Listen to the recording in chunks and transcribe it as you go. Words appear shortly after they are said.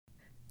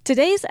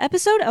Today's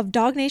episode of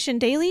Dog Nation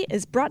Daily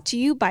is brought to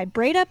you by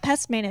Breda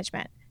Pest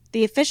Management,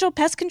 the official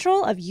pest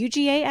control of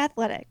UGA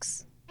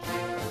Athletics.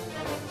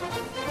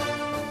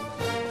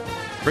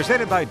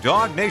 Presented by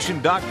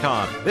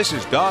DogNation.com, this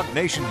is Dog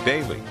Nation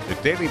Daily, the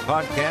daily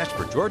podcast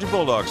for Georgia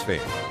Bulldogs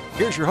fans.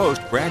 Here's your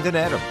host, Brandon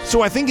Adams.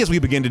 So I think as we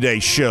begin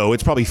today's show,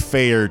 it's probably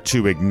fair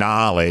to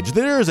acknowledge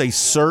there is a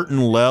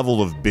certain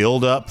level of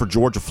buildup for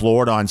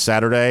Georgia-Florida on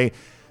Saturday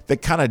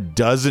that kind of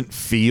doesn't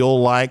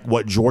feel like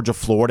what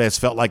Georgia-Florida has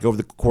felt like over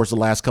the course of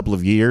the last couple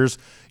of years.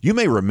 You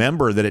may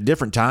remember that at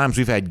different times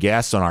we've had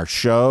guests on our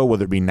show,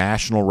 whether it be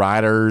national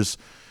writers,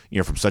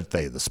 from such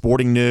the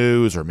Sporting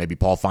News, or maybe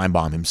Paul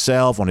Feinbaum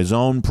himself on his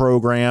own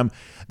program.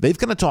 They've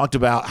kind of talked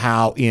about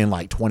how in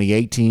like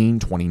 2018,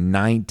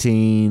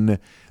 2019,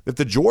 that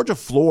the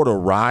Georgia-Florida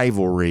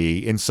rivalry,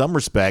 in some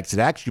respects,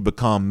 had actually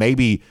become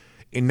maybe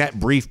in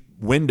that brief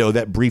window,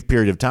 that brief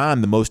period of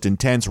time, the most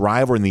intense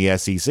rivalry in the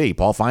SEC.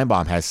 Paul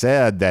Feinbaum has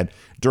said that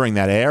during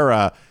that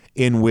era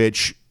in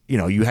which,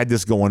 you had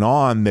this going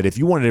on, that if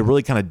you wanted to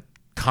really kind of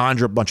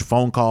conjure a bunch of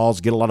phone calls,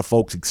 get a lot of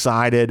folks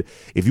excited,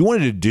 if you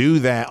wanted to do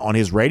that on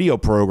his radio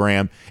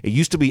program, it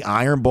used to be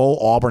Iron Bowl,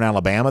 Auburn,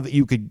 Alabama, that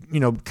you could,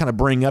 kind of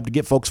bring up to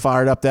get folks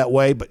fired up that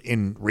way. But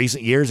in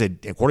recent years,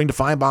 according to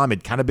Feinbaum,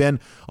 it kind of been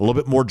a little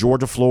bit more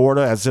Georgia,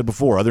 Florida. As I said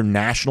before, other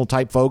national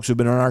type folks who've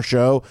been on our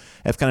show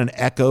have kind of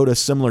echoed a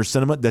similar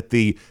sentiment that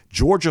the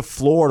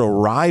Georgia-Florida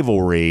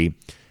rivalry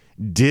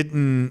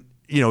didn't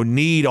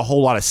need a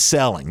whole lot of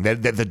selling,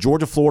 that the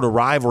Georgia-Florida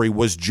rivalry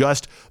was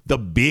just the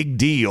big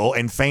deal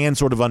and fans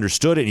sort of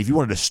understood it. And if you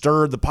wanted to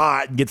stir the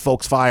pot and get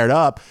folks fired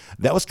up,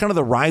 that was kind of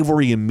the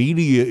rivalry and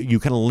media you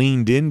kind of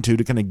leaned into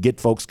to kind of get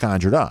folks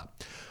conjured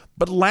up.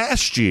 But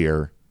last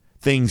year,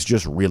 things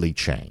just really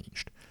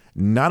changed.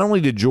 Not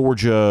only did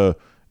Georgia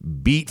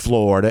beat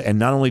Florida, and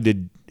not only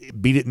did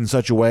beat it in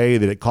such a way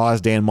that it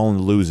caused Dan Mullen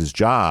to lose his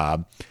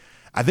job,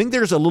 I think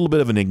there's a little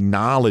bit of an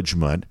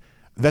acknowledgement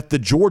that the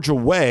Georgia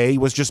way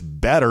was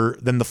just better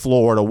than the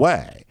Florida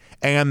way,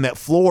 and that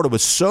Florida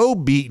was so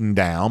beaten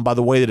down by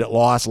the way that it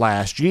lost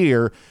last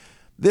year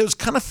that it was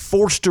kind of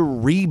forced to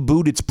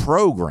reboot its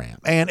program.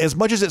 And as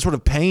much as it sort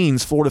of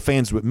pains Florida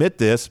fans to admit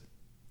this,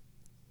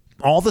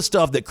 all the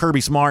stuff that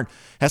Kirby Smart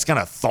has kind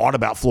of thought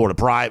about Florida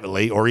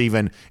privately, or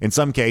even in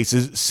some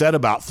cases said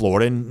about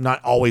Florida, and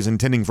not always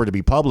intending for it to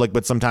be public,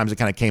 but sometimes it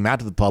kind of came out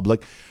to the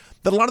public,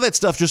 that a lot of that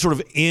stuff just sort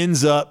of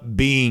ends up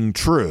being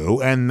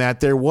true, and that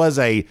there was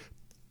a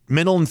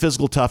mental and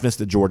physical toughness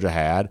that Georgia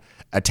had,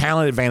 a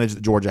talent advantage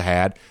that Georgia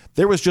had.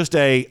 There was just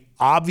a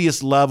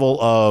obvious level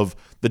of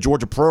the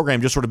Georgia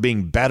program just sort of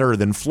being better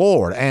than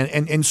Florida.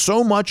 And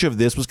so much of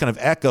this was kind of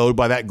echoed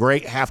by that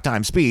great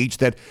halftime speech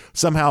that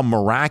somehow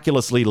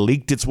miraculously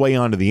leaked its way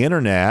onto the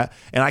internet.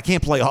 And I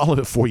can't play all of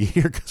it for you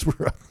here because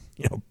we're a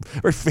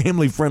very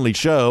family-friendly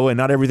show, and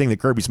not everything that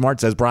Kirby Smart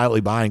says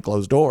privately behind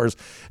closed doors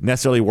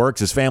necessarily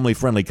works as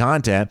family-friendly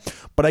content.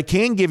 But I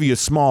can give you a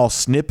small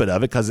snippet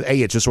of it because,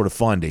 A, it's just sort of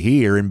fun to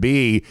hear, and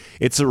B,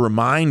 it's a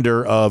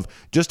reminder of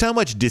just how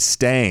much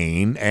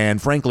disdain and,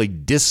 frankly,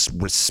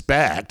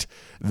 disrespect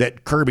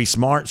that Kirby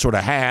Smart sort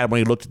of had when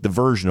he looked at the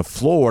version of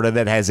Florida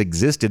that has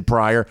existed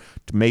prior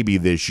to maybe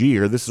this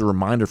year. This is a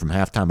reminder from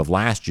halftime of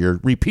last year,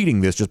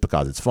 repeating this just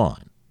because it's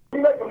fun.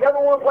 You make them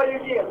never want to play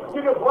again.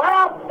 You just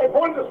laugh and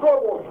point at the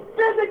scoreboard.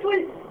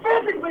 Physically,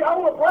 I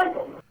want to break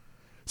them.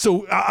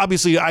 So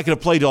obviously I could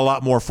have played a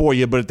lot more for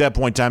you, but at that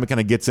point in time, it kind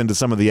of gets into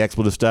some of the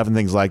expletive stuff and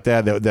things like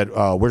that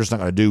we're just not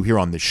going to do here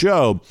on the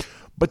show.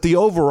 But the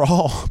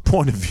overall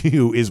point of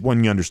view is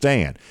when you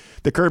understand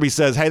that Kirby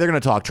says, hey, they're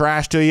going to talk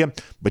trash to you,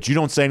 but you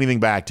don't say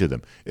anything back to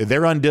them.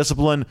 They're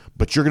undisciplined,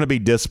 but you're going to be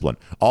disciplined.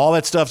 All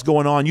that stuff's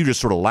going on. You just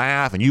sort of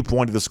laugh and you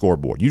point to the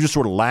scoreboard. You just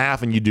sort of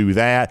laugh and you do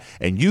that,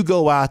 and you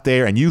go out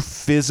there and you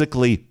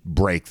physically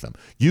break them.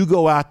 You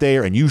go out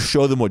there and you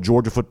show them what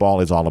Georgia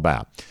football is all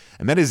about.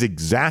 And that is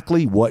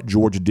exactly what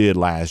Georgia did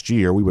last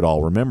year. We would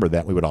all remember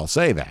that. We would all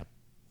say that.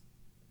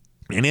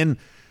 And in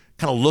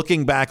kind of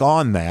looking back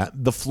on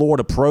that, the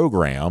Florida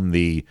program,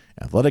 the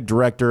athletic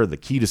director, the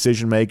key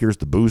decision makers,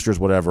 the boosters,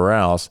 whatever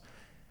else,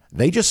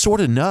 they just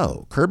sort of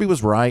know. Kirby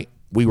was right.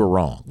 We were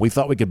wrong. We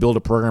thought we could build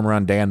a program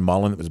around Dan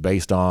Mullen that was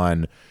based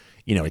on,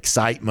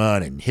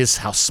 excitement and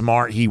how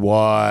smart he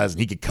was, and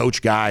he could coach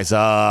guys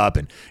up,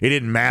 and it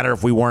didn't matter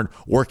if we weren't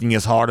working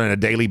as hard on a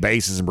daily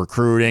basis in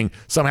recruiting.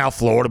 Somehow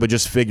Florida would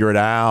just figure it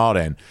out,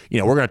 and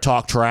we're going to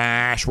talk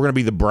trash. We're going to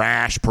be the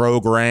brash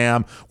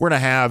program. We're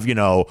going to have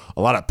a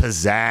lot of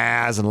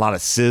pizzazz and a lot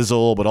of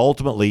sizzle, but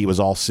ultimately it was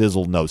all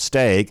sizzle, no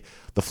steak.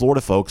 The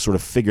Florida folks sort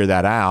of figure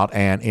that out,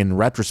 and in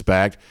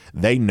retrospect,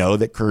 they know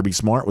that Kirby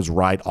Smart was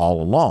right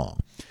all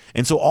along.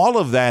 And so all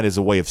of that is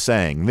a way of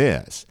saying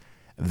this.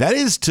 That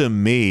is, to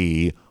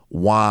me,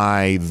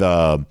 why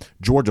the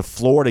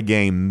Georgia-Florida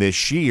game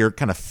this year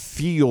kind of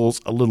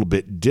feels a little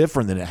bit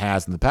different than it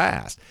has in the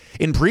past.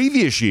 In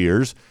previous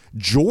years,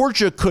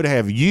 Georgia could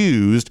have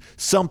used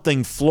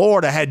something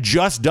Florida had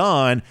just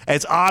done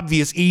as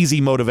obvious,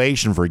 easy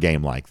motivation for a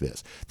game like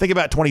this. Think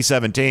about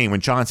 2017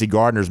 when Chauncey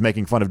Gardner's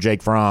making fun of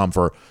Jake Fromm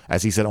for,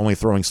 as he said, only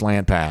throwing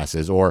slant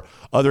passes, or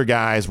other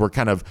guys were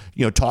kind of,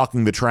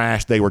 talking the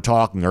trash they were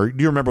talking. Or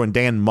do you remember when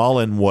Dan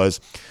Mullen was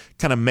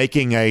kind of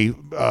making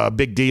a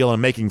big deal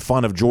and making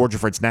fun of Georgia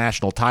for its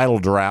national title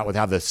drought with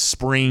how the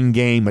spring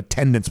game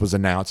attendance was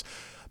announced?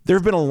 There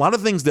have been a lot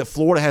of things that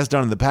Florida has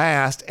done in the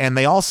past, and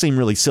they all seem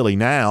really silly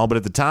now, but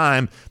at the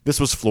time, this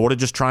was Florida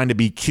just trying to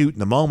be cute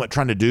in the moment,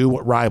 trying to do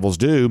what rivals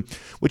do,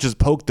 which is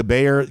poke the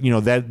bear,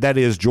 that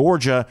is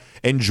Georgia,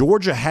 and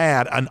Georgia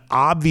had an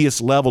obvious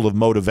level of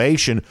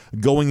motivation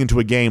going into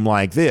a game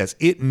like this.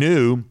 It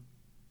knew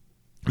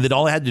that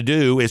all it had to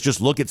do is just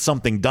look at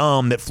something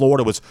dumb that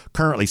Florida was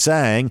currently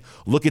saying,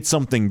 look at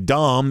something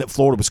dumb that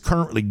Florida was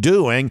currently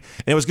doing,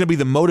 and it was going to be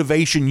the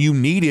motivation you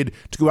needed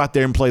to go out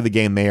there and play the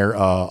game there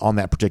on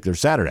that particular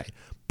Saturday.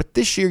 But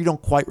this year, you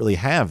don't quite really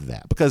have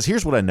that, because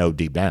here's what I know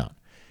deep down,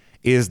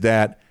 is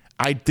that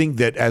I think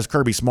that as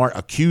Kirby Smart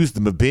accused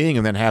them of being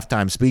in that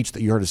halftime speech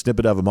that you heard a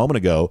snippet of a moment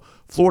ago,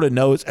 Florida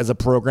knows as a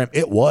program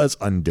it was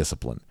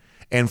undisciplined.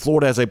 And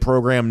Florida as a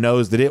program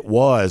knows that it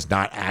was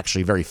not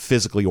actually very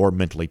physically or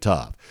mentally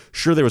tough.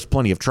 Sure, there was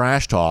plenty of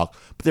trash talk,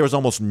 but there was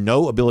almost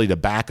no ability to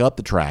back up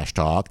the trash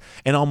talk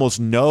and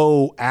almost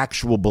no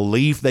actual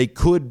belief they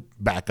could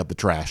back up the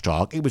trash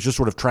talk. It was just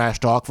sort of trash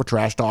talk for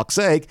trash talk's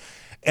sake.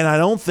 And I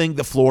don't think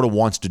that Florida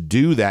wants to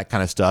do that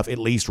kind of stuff, at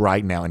least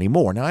right now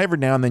anymore. Now, every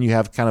now and then you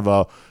have kind of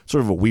a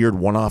sort of a weird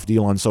one-off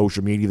deal on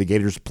social media. The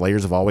Gators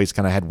players have always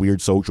kind of had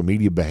weird social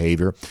media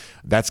behavior.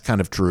 That's kind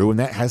of true, and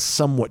that has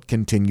somewhat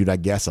continued, I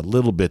guess, a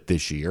little bit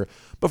this year.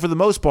 But for the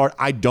most part,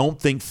 I don't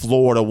think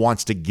Florida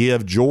wants to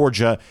give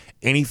Georgia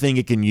anything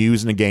it can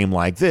use in a game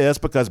like this,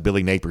 because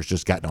Billy Napier's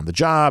just gotten on the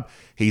job.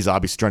 He's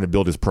obviously trying to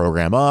build his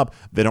program up.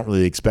 They don't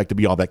really expect to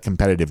be all that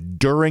competitive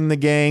during the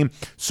game.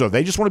 So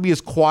they just want to be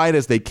as quiet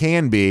as they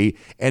can be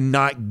and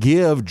not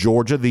give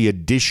Georgia the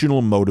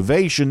additional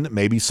motivation that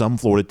maybe some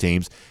Florida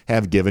teams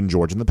have given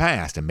Georgia in the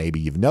past. And maybe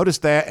you've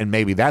noticed that, and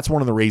maybe that's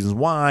one of the reasons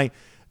why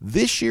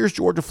this year's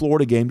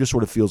Georgia-Florida game just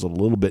sort of feels a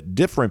little bit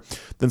different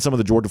than some of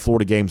the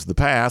Georgia-Florida games of the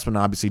past, when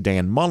obviously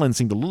Dan Mullen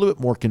seemed a little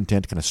bit more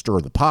content to kind of stir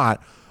the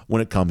pot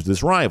when it comes to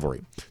this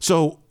rivalry.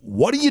 So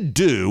what do you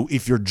do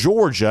if you're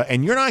Georgia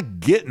and you're not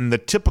getting the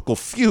typical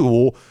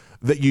fuel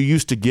that you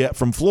used to get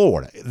from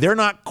Florida? They're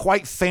not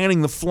quite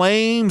fanning the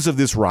flames of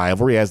this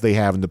rivalry as they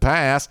have in the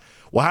past.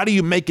 Well, how do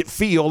you make it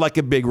feel like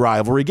a big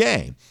rivalry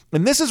game?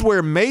 And this is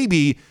where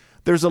maybe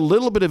there's a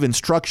little bit of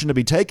instruction to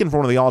be taken from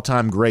one of the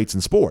all-time greats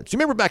in sports. You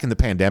remember back in the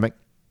pandemic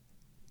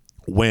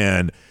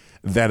when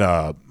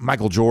that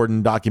Michael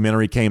Jordan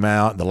documentary came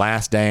out, The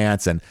Last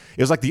Dance, and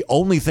it was like the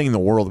only thing in the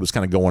world that was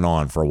kind of going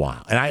on for a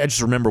while. And I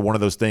just remember one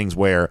of those things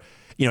where,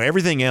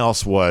 everything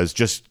else was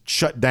just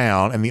shut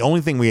down, and the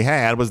only thing we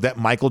had was that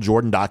Michael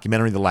Jordan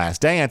documentary, The Last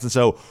Dance. And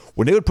so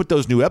when they would put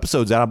those new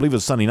episodes out, I believe it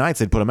was Sunday nights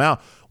they'd put them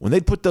out, when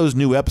they'd put those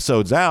new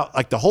episodes out,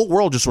 like the whole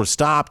world just sort of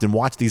stopped and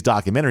watched these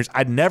documentaries.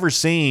 I'd never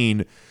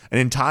seen an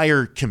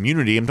entire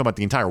community, I'm talking about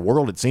the entire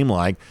world, it seemed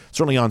like,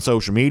 certainly on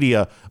social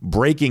media,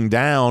 breaking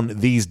down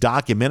these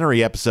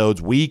documentary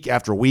episodes week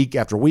after week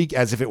after week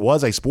as if it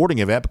was a sporting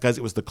event, because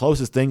it was the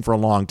closest thing for a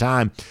long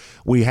time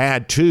we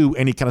had to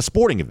any kind of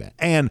sporting event.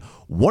 And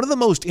one of the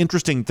most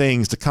interesting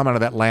things to come out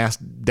of that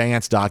Last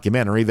Dance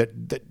documentary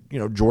that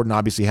Jordan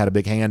obviously had a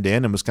big hand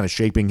in and was kind of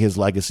shaping his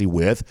legacy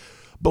with,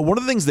 but one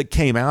of the things that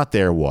came out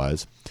there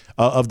was,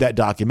 of that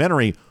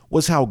documentary,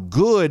 was how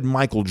good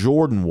Michael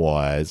Jordan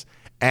was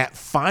at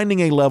finding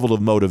a level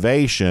of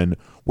motivation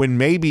when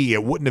maybe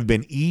it wouldn't have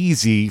been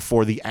easy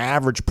for the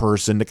average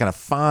person to kind of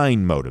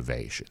find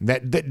motivation.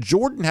 That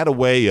Jordan had a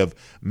way of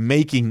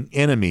making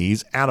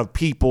enemies out of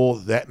people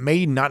that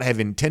may not have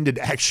intended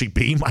to actually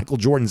be Michael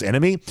Jordan's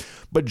enemy,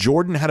 but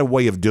Jordan had a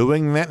way of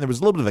doing that. And there was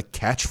a little bit of a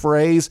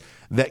catchphrase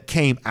that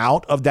came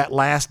out of that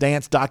Last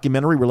Dance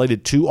documentary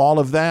related to all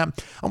of that.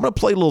 I'm going to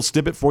play a little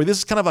snippet for you. This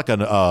is kind of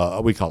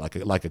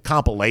like a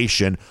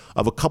compilation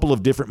of a couple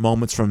of different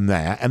moments from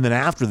that. And then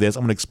after this,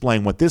 I'm going to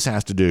explain what this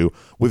has to do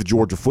with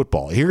Georgia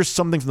football. Here's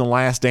something from the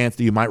Last Dance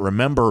that you might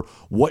remember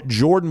what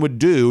Jordan would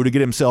do to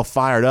get himself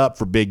fired up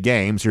for big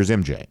games. Here's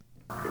MJ.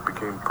 It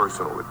became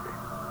personal with me.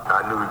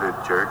 I knew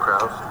that Jerry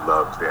Krause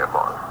loved Dan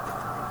Mullen.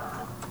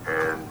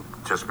 And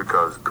just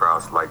because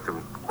Krause liked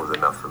him was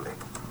enough for me.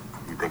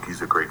 You think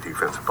he's a great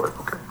defensive player?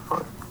 Okay,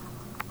 fine.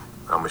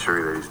 I'm going to show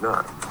you that he's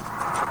not.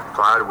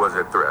 Clyde was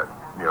a threat.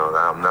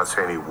 I'm not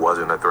saying he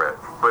wasn't a threat.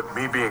 But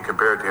me being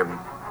compared to him,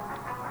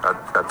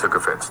 I took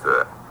offense to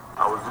that.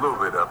 I was a little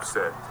bit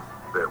upset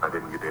that I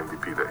didn't get the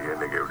MVP that year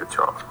and they gave it to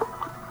Charles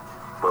Barkley.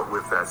 But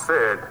with that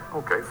said,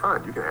 okay,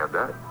 fine, you can have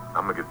that.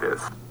 I'm going to get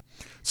this.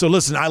 So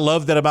listen, I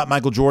love that about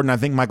Michael Jordan. I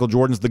think Michael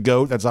Jordan's the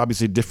GOAT. That's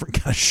obviously a different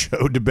kind of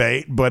show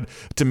debate. But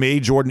to me,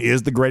 Jordan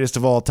is the greatest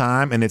of all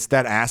time. And it's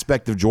that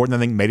aspect of Jordan I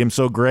think made him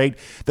so great.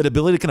 That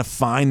ability to kind of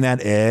find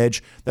that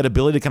edge, that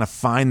ability to kind of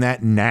find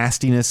that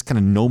nastiness kind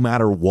of no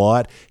matter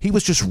what. He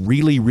was just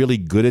really, really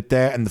good at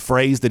that. And the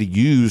phrase that he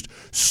used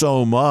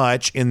so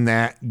much in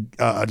that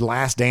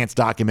Last Dance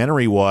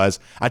documentary was,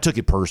 I took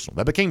it personal.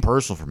 That became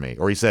personal for me.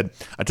 Or he said,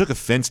 I took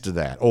offense to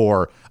that.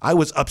 Or I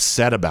was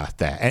upset about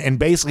that. And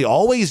basically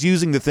always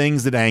using the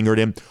things that angered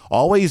him,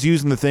 always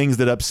using the things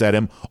that upset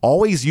him,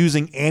 always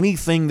using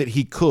anything that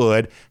he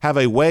could have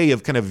a way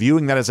of kind of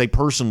viewing that as a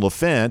personal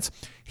offense.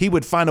 He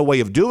would find a way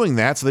of doing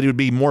that so that he would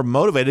be more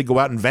motivated to go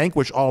out and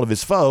vanquish all of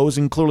his foes.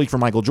 And clearly for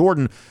Michael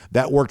Jordan,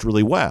 that worked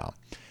really well.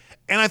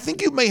 And I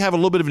think you may have a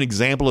little bit of an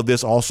example of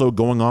this also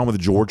going on with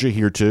Georgia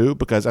here too,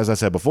 because as I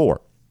said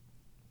before,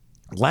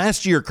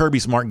 last year Kirby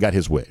Smart got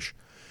his wish.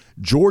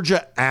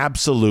 Georgia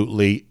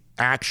absolutely,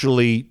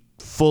 actually,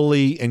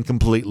 fully and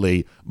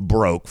completely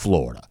broke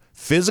Florida.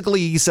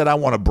 Physically, he said, I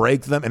want to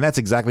break them, and that's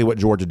exactly what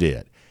Georgia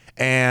did.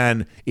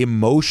 And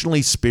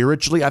emotionally,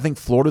 spiritually, I think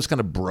Florida's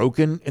kind of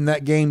broken in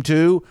that game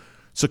too.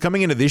 So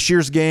coming into this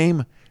year's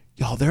game,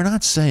 y'all, they're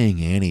not saying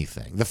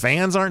anything. The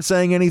fans aren't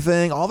saying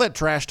anything. All that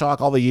trash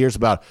talk all the years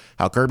about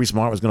how Kirby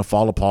Smart was going to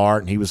fall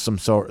apart and he was some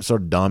sort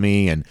of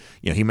dummy and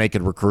he may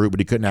could recruit, but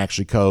he couldn't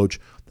actually coach.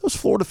 Those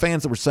Florida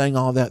fans that were saying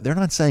all that, they're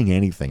not saying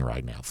anything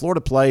right now.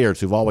 Florida players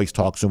who've always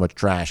talked so much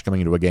trash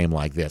coming into a game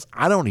like this,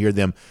 I don't hear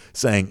them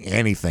saying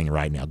anything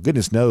right now.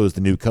 Goodness knows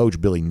the new coach,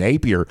 Billy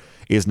Napier,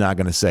 is not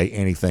going to say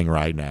anything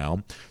right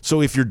now.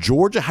 So if you're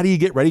Georgia, how do you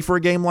get ready for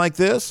a game like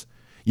this?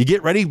 You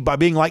get ready by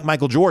being like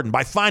Michael Jordan,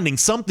 by finding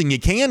something you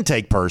can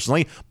take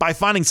personally, by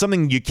finding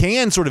something you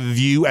can sort of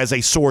view as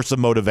a source of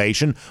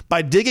motivation,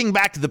 by digging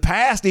back to the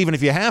past, even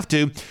if you have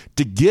to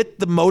get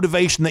the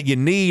motivation that you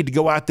need to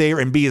go out there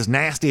and be as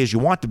nasty as you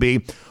want to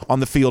be on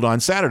the field on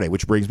Saturday,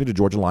 which brings me to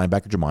Georgia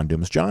linebacker Jamon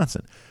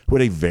Dumas-Johnson, who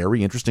had a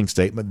very interesting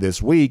statement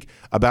this week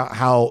about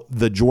how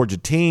the Georgia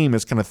team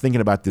is kind of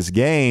thinking about this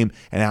game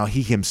and how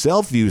he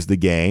himself views the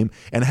game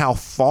and how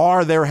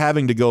far they're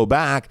having to go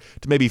back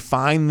to maybe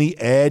find the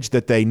edge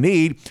that they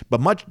need. But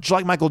much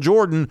like Michael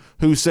Jordan,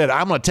 who said,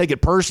 I'm going to take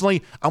it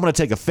personally, I'm going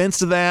to take offense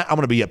to that, I'm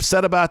going to be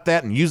upset about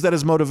that and use that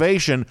as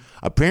motivation,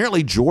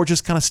 apparently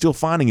Georgia's kind of still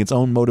finding its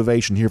own motivation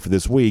here for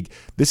this week.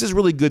 This is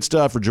really good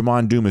stuff for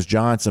Jamon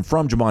Dumas-Johnson,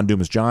 from Jamon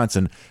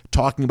Dumas-Johnson,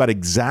 talking about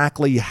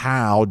exactly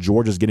how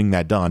Georgia's getting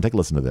that done. Take a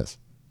listen to this.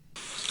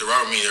 The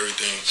route means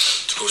everything.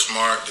 To Coach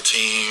Smart, the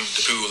team,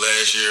 the people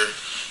last year,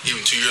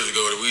 even 2 years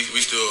ago, we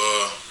still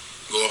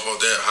go off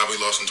that, how we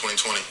lost in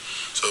 2020.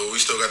 So we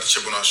still got the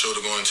chip on our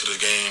shoulder going into this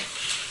game.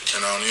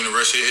 And the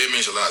university, it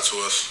means a lot to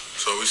us.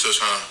 So we still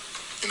trying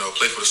to,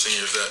 play for the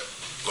seniors that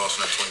lost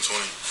in that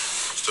 2020.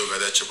 Still got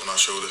that chip on our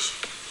shoulders.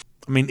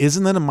 I mean,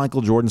 isn't that a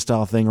Michael Jordan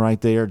style thing right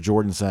there?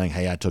 Jordan saying,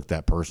 hey, I took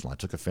that personal. I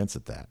took offense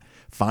at that.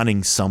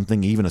 Finding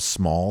something, even a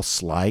small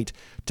slight,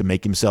 to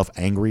make himself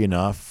angry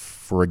enough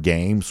for a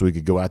game so he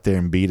could go out there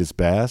and be at his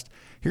best.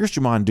 Here's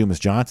Jamon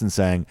Dumas-Johnson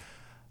saying,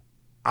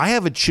 I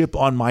have a chip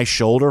on my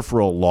shoulder for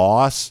a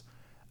loss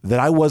that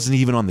I wasn't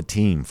even on the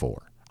team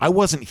for. I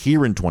wasn't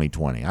here in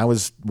 2020. I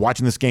was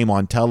watching this game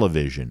on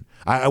television.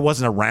 I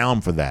wasn't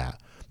around for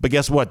that. But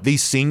guess what?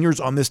 These seniors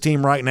on this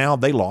team right now,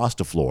 they lost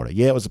to Florida.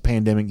 Yeah, it was a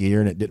pandemic year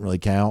and it didn't really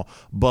count.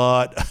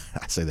 But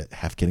I say that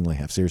half kiddingly,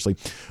 half seriously.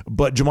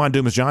 But Jamon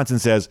Dumas-Johnson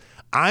says,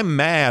 I'm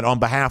mad on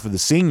behalf of the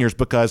seniors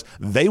because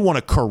they want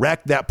to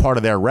correct that part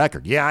of their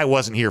record. Yeah, I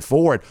wasn't here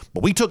for it,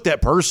 but we took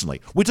that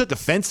personally. We took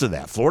offense to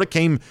that. Florida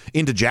came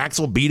into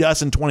Jacksonville, beat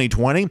us in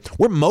 2020.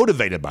 We're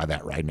motivated by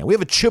that right now. We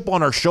have a chip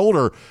on our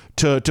shoulder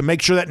to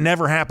make sure that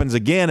never happens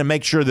again and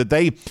make sure that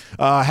they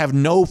have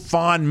no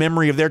fond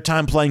memory of their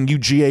time playing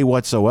UGA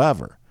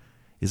whatsoever.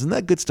 Isn't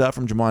that good stuff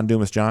from Jamon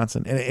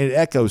Dumas-Johnson? And it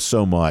echoes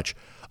so much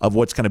of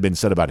what's kind of been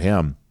said about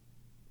him.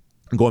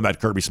 Going back to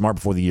Kirby Smart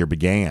before the year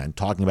began,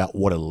 talking about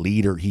what a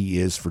leader he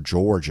is for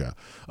Georgia.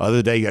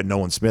 Other day, you had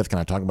Nolan Smith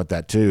kind of talking about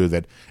that too,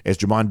 that as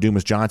Jamon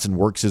Dumas-Johnson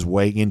works his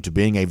way into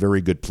being a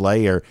very good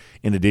player,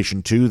 in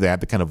addition to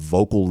that, the kind of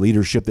vocal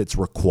leadership that's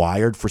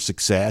required for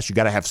success, you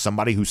got to have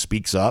somebody who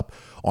speaks up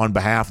on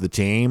behalf of the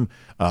team.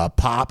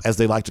 Pop, as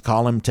they like to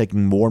call him,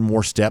 taking more and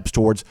more steps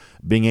towards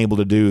being able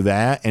to do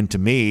that. And to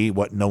me,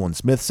 what Nolan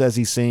Smith says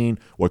he's seen,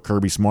 what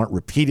Kirby Smart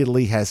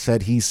repeatedly has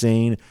said he's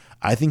seen,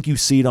 I think you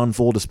see it on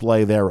full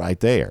display there right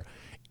there.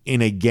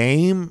 In a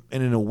game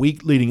and in a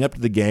week leading up to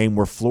the game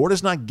where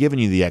Florida's not giving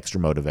you the extra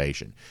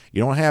motivation.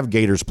 You don't have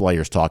Gators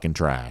players talking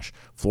trash.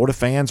 Florida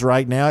fans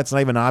right now, it's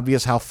not even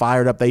obvious how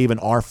fired up they even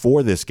are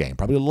for this game.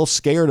 Probably a little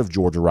scared of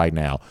Georgia right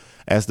now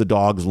as the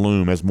Dogs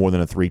loom as more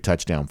than a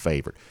 3-touchdown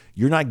favorite.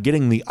 You're not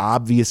getting the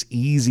obvious,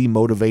 easy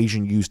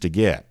motivation you used to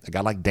get. A guy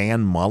like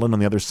Dan Mullen on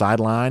the other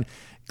sideline,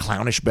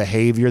 clownish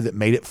behavior that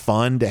made it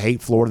fun to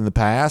hate Florida in the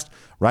past.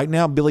 Right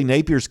now, Billy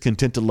Napier's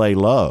content to lay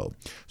low.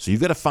 So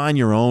you've got to find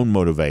your own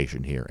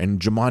motivation here. And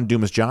Jamon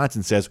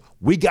Dumas-Johnson says,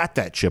 we got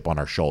that chip on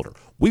our shoulder.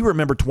 We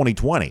remember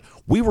 2020.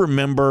 We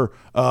remember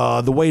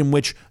the way in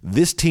which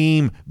this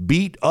team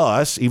beat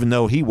us, even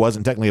though he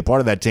wasn't technically a part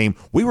of that team.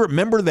 We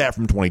remember that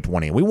from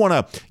 2020. And we want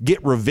to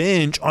get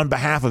revenge on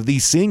behalf of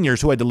these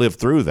seniors who had to live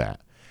through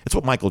that. It's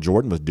what Michael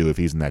Jordan would do if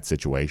he's in that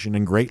situation.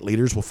 And great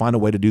leaders will find a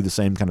way to do the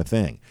same kind of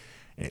thing.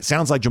 And it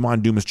sounds like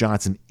Jamon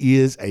Dumas-Johnson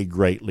is a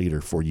great leader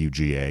for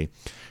UGA.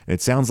 And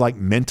it sounds like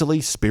mentally,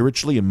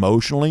 spiritually,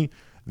 emotionally,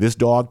 this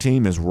dog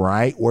team is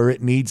right where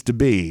it needs to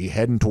be,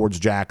 heading towards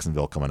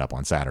Jacksonville coming up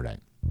on Saturday.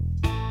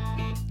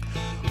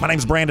 My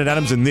name's Brandon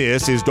Adams, and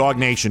this is Dog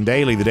Nation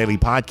Daily, the daily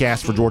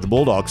podcast for Georgia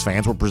Bulldogs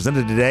fans. We're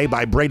presented today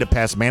by Breda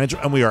Pest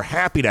Management, and we are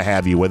happy to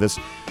have you with us.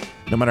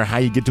 No matter how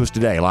you get to us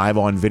today, live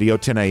on video,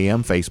 10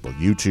 a.m., Facebook,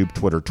 YouTube,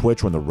 Twitter,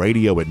 Twitch, on the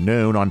radio at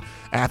noon, on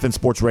Athens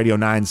Sports Radio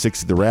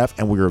 960 The Ref,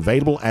 and we're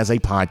available as a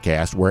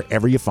podcast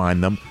wherever you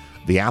find them.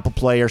 The Apple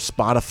Player,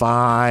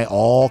 Spotify,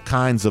 all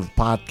kinds of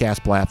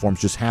podcast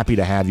platforms. Just happy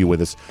to have you with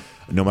us,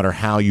 no matter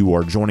how you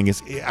are joining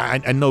us.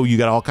 I know you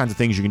got all kinds of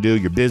things you can do.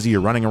 You're busy.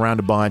 You're running around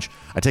a bunch.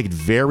 I take it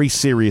very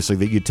seriously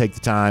that you take the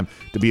time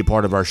to be a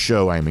part of our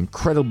show. I am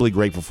incredibly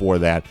grateful for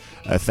that.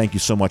 Thank you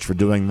so much for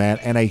doing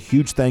that. And a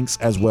huge thanks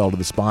as well to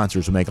the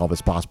sponsors who make all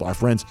this possible. Our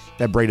friends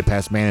at Breda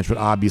Pest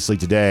Management, obviously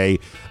today,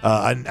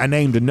 a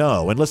name to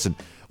know. And listen,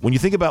 when you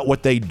think about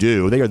what they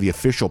do, they are the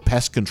official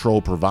pest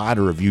control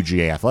provider of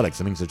UGA Athletics.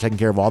 That means they're taking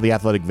care of all the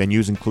athletic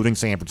venues, including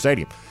Sanford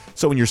Stadium.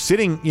 So when you're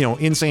sitting,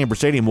 in Sanford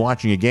Stadium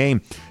watching a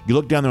game, you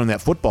look down there on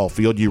that football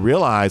field, you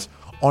realize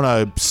on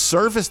a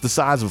surface the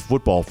size of a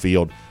football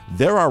field,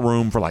 there are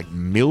room for like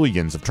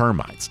millions of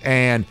termites.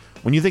 And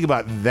when you think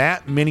about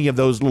that many of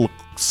those little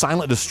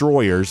silent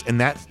destroyers in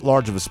that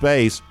large of a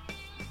space,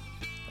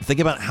 think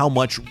about how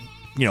much,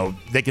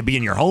 they could be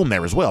in your home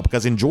there as well.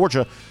 Because in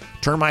Georgia,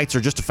 termites are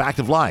just a fact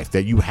of life,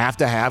 that you have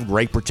to have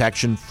great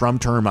protection from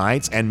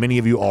termites, and many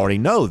of you already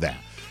know that.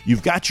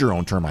 You've got your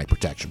own termite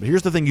protection. But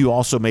here's the thing you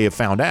also may have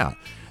found out.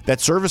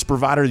 That service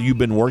provider you've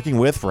been working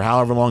with for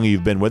however long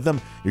you've been with them,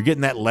 you're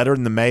getting that letter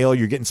in the mail,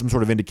 you're getting some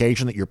sort of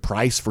indication that your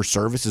price for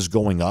service is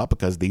going up,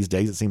 because these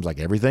days it seems like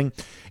everything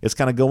is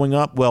kind of going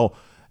up. Well,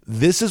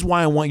 this is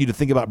why I want you to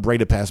think about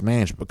Breda Pest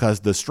Management,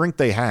 because the strength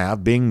they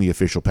have, being the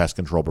official pest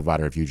control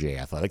provider of UGA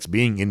Athletics,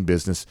 being in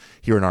business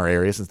here in our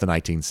area since the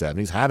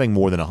 1970s, having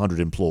more than 100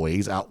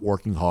 employees out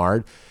working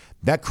hard,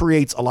 that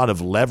creates a lot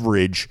of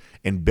leverage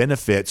and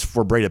benefits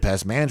for Breda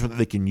Pest Management that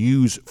they can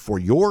use for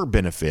your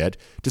benefit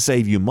to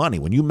save you money.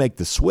 When you make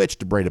the switch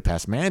to Breda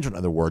Pest Management, in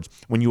other words,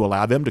 when you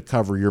allow them to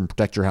cover and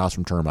protect your house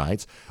from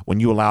termites, when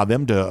you allow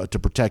them to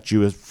protect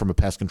you from a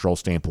pest control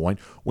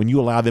standpoint, when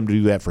you allow them to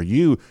do that for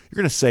you, you're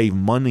going to save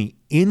money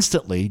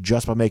instantly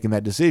just by making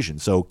that decision.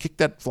 So kick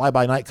that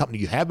fly-by-night company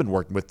you have been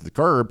working with to the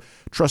curb.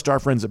 Trust our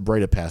friends at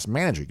Breda Pest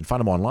Management. You can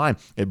find them online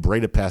at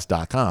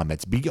bredapest.com.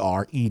 That's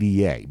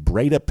BREDA,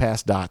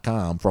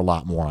 bredapest.com for a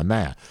lot more on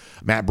that.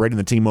 Matt Brady and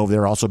the team over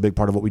there are also a big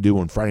part of what we do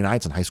on Friday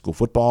nights in high school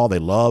football. They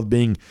love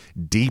being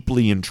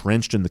deeply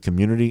entrenched in the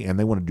community, and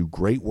they want to do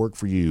great work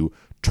for you.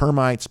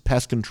 Termites,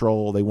 pest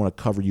control, they want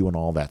to cover you and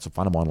all that. So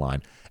find them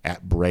online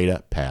at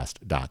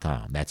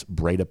bredapest.com. That's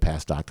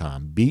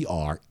bredapest.com,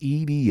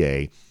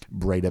 BREDA,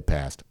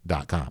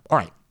 bredapest.com. All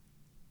right.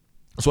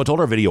 So I told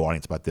our video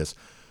audience about this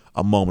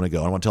a moment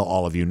ago. I want to tell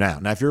all of you now.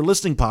 Now, if you're a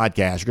listening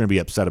podcast, you're going to be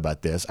upset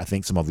about this. I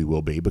think some of you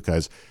will be,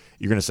 because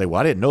you're going to say,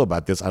 well, I didn't know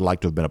about this. I'd like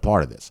to have been a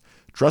part of this.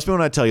 Trust me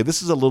when I tell you,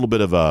 this is a little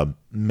bit of a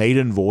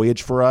maiden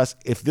voyage for us.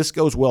 If this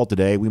goes well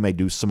today, we may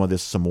do some of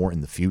this some more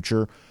in the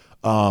future.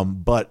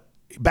 But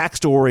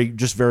backstory,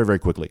 just very, very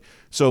quickly.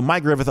 So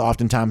Mike Griffith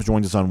oftentimes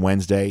joins us on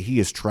Wednesday. He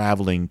is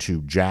traveling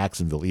to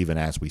Jacksonville even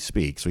as we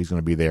speak. So he's going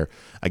to be there,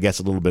 I guess,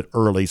 a little bit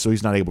early. So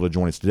he's not able to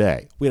join us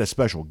today. We had a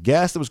special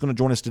guest that was going to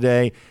join us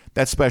today.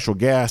 That special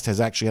guest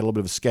has actually had a little bit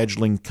of a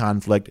scheduling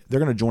conflict.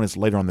 They're going to join us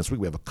later on this week.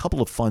 We have a couple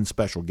of fun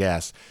special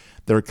guests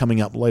that are coming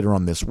up later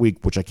on this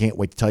week, which I can't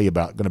wait to tell you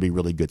about. Going to be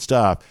really good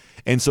stuff.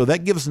 And so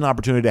that gives us an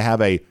opportunity to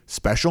have a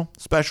special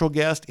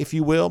guest, if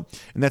you will.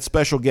 And that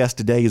special guest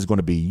today is going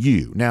to be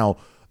you. Now,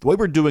 the way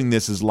we're doing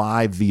this is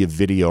live via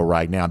video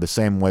right now, the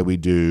same way we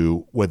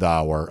do with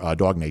our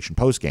Dog Nation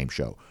postgame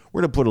show.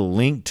 We're going to put a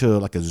link to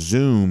like a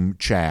Zoom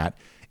chat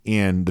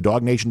in the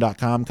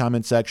dognation.com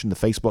comment section, the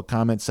Facebook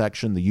comment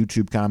section, the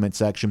YouTube comment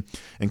section.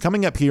 And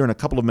coming up here in a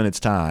couple of minutes'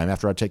 time,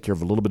 after I take care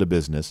of a little bit of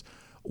business,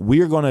 we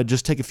are going to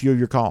just take a few of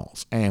your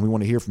calls, and we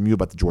want to hear from you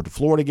about the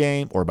Georgia-Florida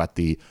game, or about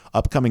the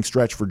upcoming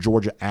stretch for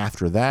Georgia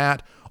after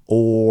that,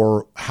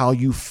 or how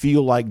you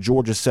feel like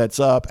Georgia sets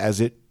up as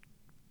it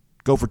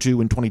go for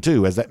 2 in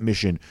 22, as that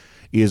mission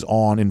is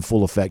on in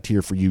full effect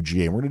here for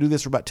UGA. And we're going to do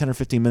this for about 10 or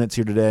 15 minutes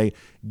here today,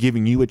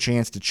 giving you a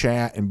chance to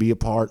chat and be a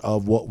part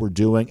of what we're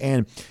doing.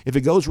 And if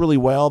it goes really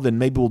well, then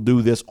maybe we'll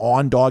do this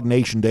on Dog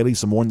Nation Daily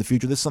some more in the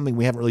future. This is something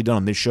we haven't really done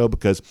on this show,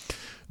 because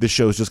This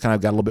show's just kind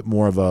of got a little bit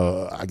more of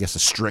a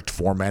strict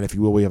format, if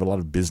you will. We have a lot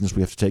of business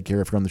we have to take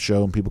care of here on the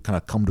show, and people kind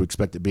of come to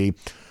expect it to be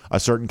a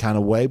certain kind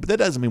of way. But that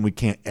doesn't mean we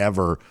can't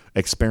ever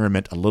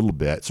experiment a little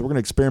bit. So we're going to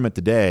experiment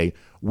today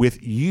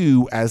with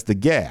you as the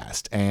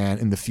guest. And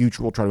in the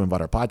future, we'll try to invite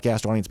our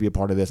podcast audience to be a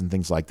part of this and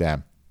things like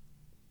that.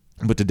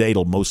 But today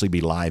it'll mostly be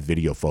live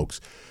video,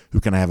 folks, who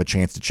can have a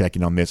chance to check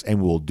in on this,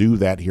 and we'll do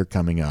that here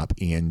coming up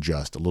in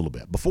just a little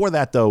bit. Before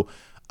that, though,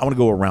 I want to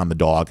go around the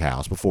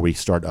doghouse before we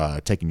start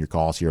taking your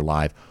calls here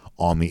live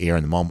on the air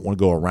in the moment. I want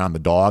to go around the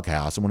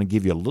doghouse. I want to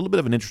give you a little bit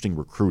of an interesting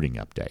recruiting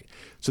update.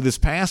 So this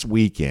past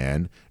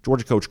weekend,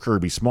 Georgia coach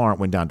Kirby Smart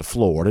went down to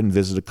Florida and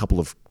visited a couple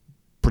of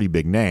pretty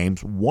big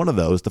names. One of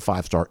those, the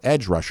 5-star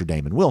edge rusher,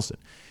 Damon Wilson.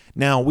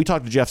 Now, we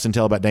talked to Jeff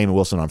Sentell about Damon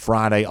Wilson on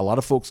Friday. A lot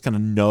of folks kind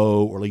of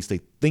know, or at least they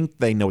think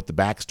they know what the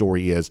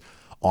backstory is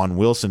on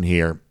Wilson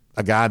here.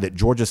 A guy that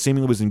Georgia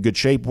seemingly was in good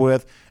shape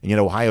with, and yet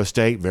Ohio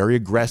State, very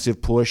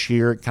aggressive push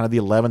here at kind of the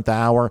 11th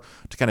hour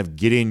to kind of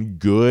get in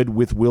good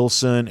with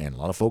Wilson. And a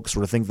lot of folks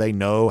sort of think they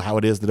know how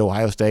it is that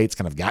Ohio State's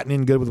kind of gotten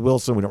in good with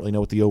Wilson. We don't really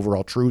know what the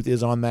overall truth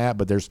is on that,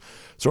 but there's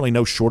certainly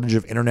no shortage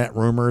of internet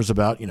rumors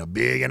about,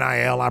 big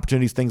NIL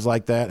opportunities, things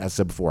like that. As I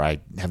said before, I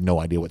have no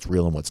idea what's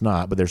real and what's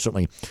not, but there's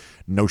certainly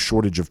no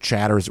shortage of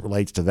chatter as it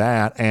relates to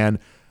that. And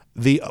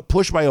the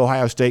push by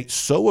Ohio State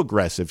so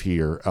aggressive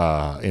here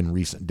in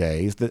recent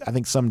days that I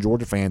think some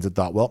Georgia fans had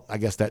thought, well, I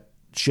guess that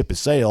ship has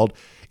sailed.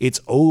 It's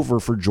over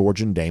for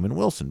Georgia and Damon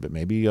Wilson. But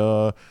maybe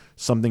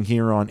something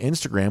here on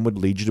Instagram would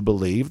lead you to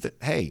believe that,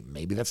 hey,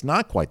 maybe that's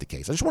not quite the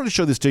case. I just wanted to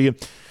show this to you.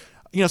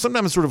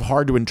 Sometimes it's sort of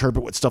hard to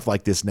interpret what stuff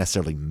like this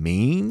necessarily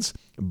means,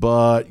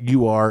 but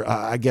you are,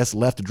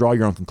 left to draw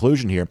your own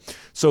conclusion here.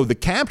 So the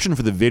caption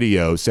for the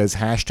video says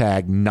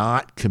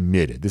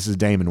 #NotCommitted. This is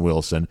Damon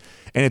Wilson,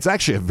 and it's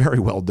actually a very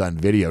well done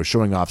video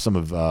showing off some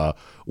of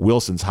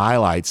Wilson's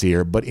highlights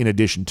here. But in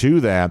addition to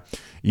that,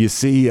 you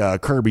see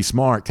Kirby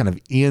Smart kind of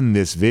in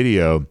this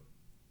video.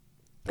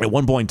 At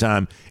one point in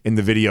time in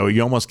the video,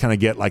 you almost kind of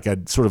get like a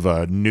sort of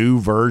a new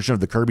version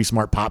of the Kirby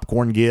Smart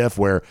popcorn gif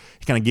where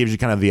he kind of gives you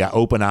kind of the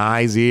open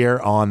eyes here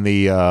on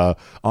the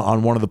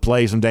on one of the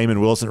plays from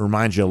Damon Wilson. It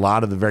reminds you a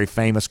lot of the very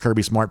famous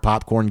Kirby Smart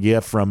popcorn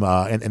gif from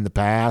in the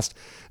past.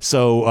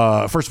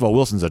 So first of all,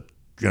 Wilson's a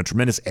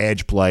tremendous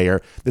edge player.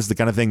 This is the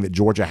kind of thing that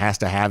Georgia has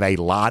to have a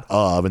lot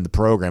of in the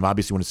program.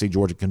 Obviously, want to see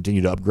Georgia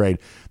continue to upgrade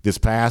this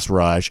pass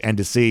rush, and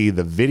to see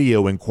the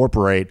video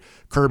incorporate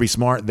Kirby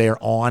Smart there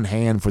on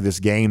hand for this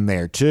game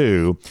there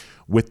too,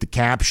 with the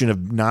caption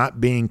of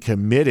not being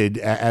committed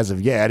as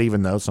of yet,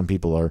 even though some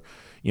people are,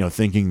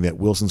 thinking that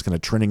Wilson's kind of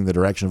trending in the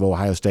direction of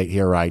Ohio State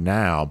here right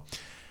now.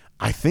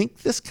 I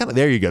think this kind of,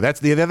 there you go.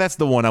 That's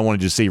the one I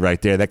wanted you to see right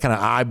there. That kind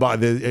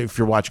of if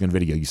you're watching a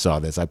video, you saw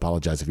this. I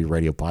apologize if you're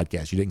radio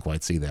podcast, you didn't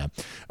quite see that.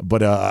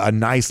 But a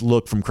nice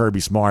look from Kirby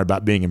Smart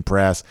about being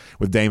impressed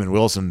with Damon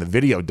Wilson. The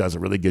video does a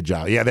really good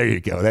job. Yeah, there you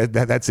go.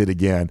 That's it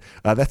again.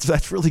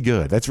 That's really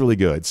good. That's really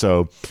good.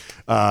 So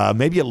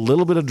maybe a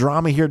little bit of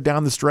drama here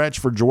down the stretch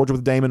for Georgia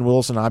with Damon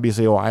Wilson.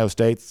 Obviously, Ohio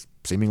State's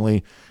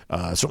seemingly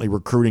certainly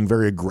recruiting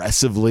very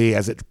aggressively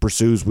as it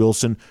pursues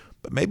Wilson.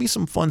 But maybe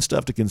some fun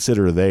stuff to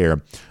consider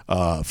there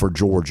for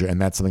Georgia,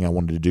 and that's something I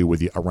wanted to do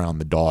with you around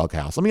the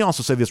doghouse. Let me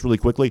also say this really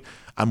quickly.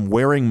 I'm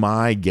wearing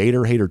my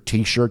Gator Hater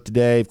t-shirt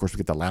today. Of course, we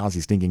get the lousy,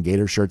 stinking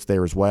Gator shirts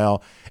there as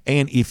well.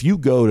 And if you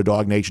go to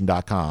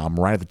DogNation.com,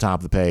 right at the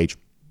top of the page,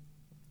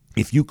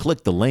 if you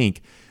click the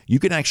link, you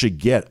can actually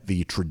get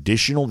the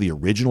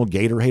original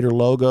Gator Hater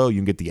logo. You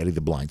can get the Eddie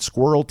the Blind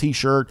Squirrel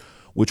t-shirt,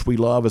 which we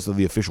love as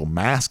the official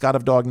mascot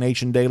of Dog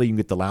Nation Daily. You can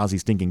get the lousy,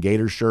 stinking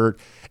Gator shirt.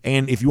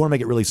 And if you want to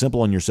make it really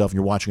simple on yourself and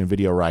you're watching a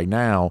video right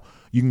now,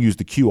 you can use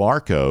the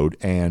QR code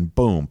and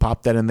boom,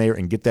 pop that in there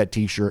and get that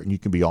t-shirt, and you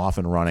can be off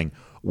and running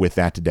with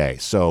that today.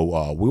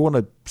 So we want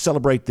to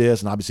celebrate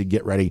this and obviously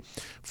get ready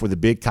for the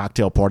big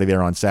cocktail party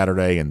there on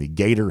Saturday and the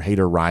Gator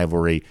Hater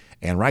rivalry.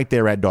 And right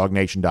there at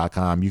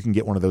DogNation.com, you can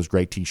get one of those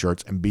great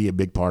t-shirts and be a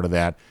big part of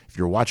that. If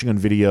you're watching on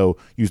video,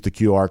 use the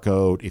QR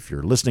code. If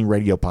you're listening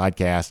radio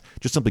podcast,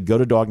 just simply go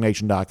to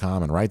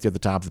DogNation.com, and right there at the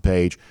top of the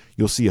page,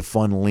 you'll see a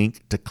fun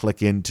link to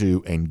click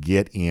into and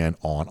get in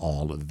on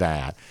all of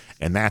that.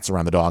 And that's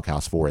around the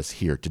doghouse for us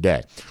here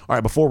today. All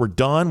right, before we're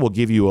done, we'll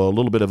give you a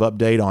little bit of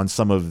update on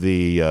some of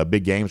the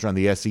big games around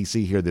the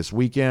SEC here this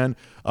weekend.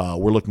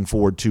 We're looking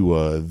forward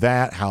to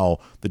that, how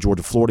the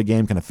Georgia-Florida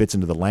game kind of fits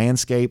into the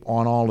landscape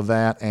on all of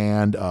that,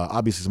 and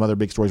obviously some other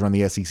big stories around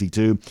the SEC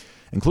too,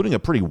 including a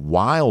pretty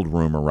wild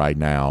rumor right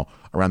now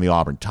around the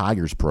Auburn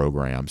Tigers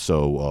program.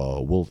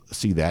 So we'll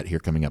see that here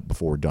coming up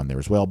before we're done there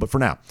as well. But for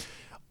now,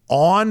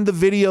 on the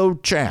video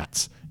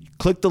chats,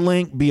 click the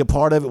link, be a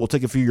part of it. We'll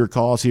take a few of your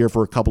calls here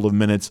for a couple of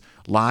minutes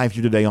live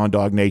here today on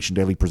Dog Nation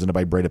Daily, presented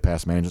by Breda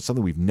Pest Management.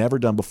 Something we've never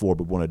done before,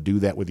 but want to do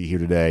that with you here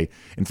today.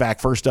 In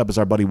fact, first up is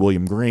our buddy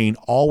William Green.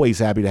 Always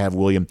happy to have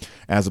William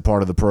as a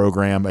part of the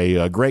program.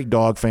 A great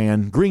dog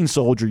fan, green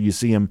soldier. You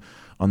see him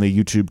on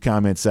the YouTube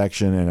comment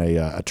section, and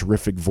a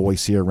terrific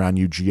voice here around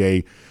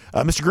UGA.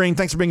 Mr. Green,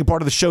 thanks for being a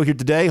part of the show here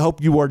today.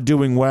 Hope you are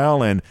doing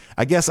well, and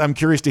I guess I'm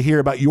curious to hear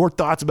about your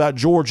thoughts about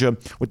Georgia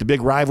with the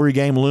big rivalry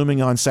game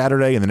looming on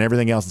Saturday and then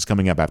everything else that's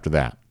coming up after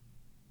that.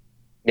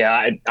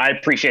 Yeah, I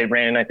appreciate it,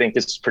 Brandon. I think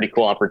this is a pretty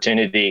cool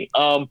opportunity.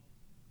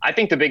 I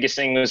think the biggest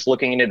thing was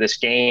looking into this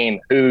game,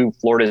 who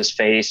Florida's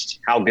faced,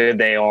 how good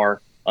they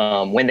are,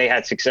 when they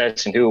had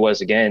success and who it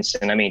was against.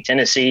 And I mean,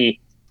 Tennessee,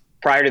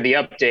 prior to the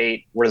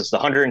update, was the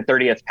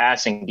 130th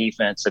passing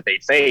defense that they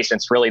faced. And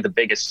it's really the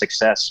biggest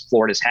success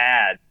Florida's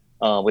had.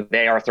 With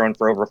they are thrown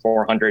for over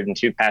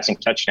 402 passing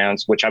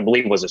touchdowns, which I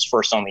believe was his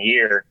first on the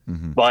year.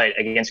 Mm-hmm. But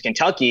against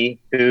Kentucky,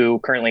 who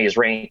currently is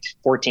ranked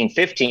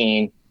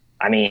 14-15,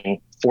 I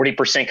mean,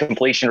 40%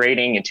 completion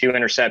rating and 2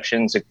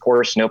 interceptions, of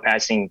course, no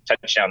passing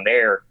touchdown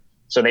there.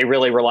 So they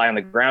really rely on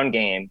the ground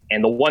game.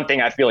 And the one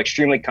thing I feel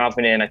extremely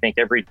confident in, I think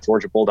every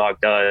Georgia Bulldog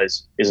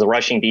does, is the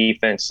rushing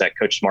defense that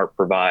Coach Smart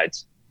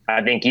provides.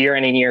 I think year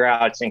in and year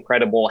out, it's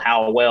incredible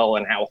how well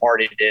and how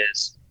hard it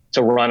is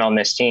to run on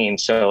this team.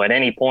 So at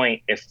any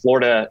point, if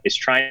Florida is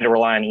trying to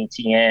rely on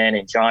Etienne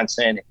and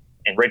Johnson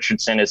and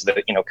Richardson as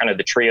the, kind of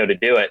the trio to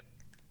do it,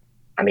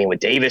 I mean,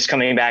 with Davis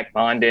coming back,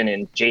 Bondon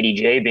and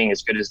JDJ being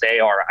as good as they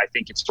are, I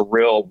think it's a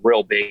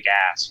real big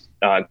ask.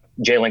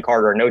 Jalen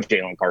Carter or no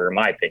Jalen Carter, in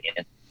my opinion.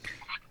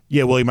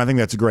 Yeah, William, I think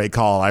that's a great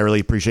call. I really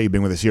appreciate you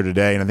being with us here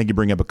today, and I think you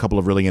bring up a couple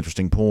of really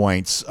interesting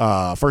points.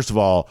 First of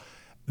all,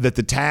 that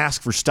the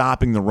task for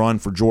stopping the run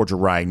for Georgia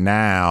right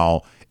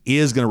now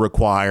is going to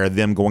require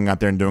them going out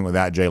there and doing it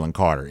without Jalen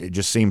Carter. It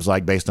just seems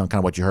like, based on kind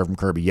of what you heard from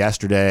Kirby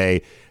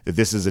yesterday, that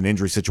this is an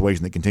injury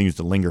situation that continues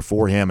to linger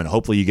for him, and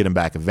hopefully you get him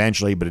back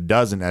eventually, but it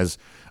doesn't, as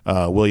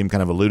William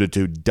kind of alluded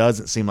to,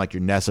 doesn't seem like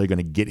you're necessarily going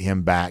to get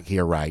him back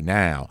here right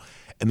now.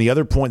 And the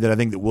other point that I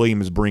think that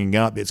William is bringing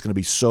up, it's going to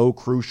be so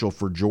crucial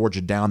for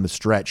Georgia down the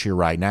stretch here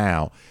right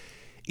now,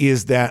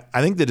 is that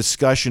I think the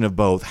discussion of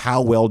both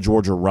how well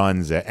Georgia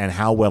runs it and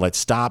how well it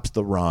stops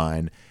the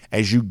run,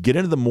 as you get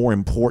into the more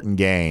important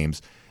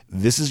games,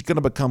 this is going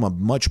to become a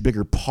much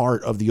bigger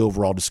part of the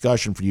overall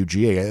discussion for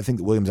UGA. I think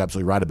that William's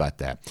absolutely right about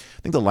that.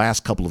 I think the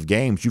last couple of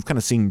games, you've kind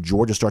of seen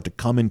Georgia start to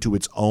come into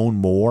its own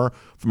more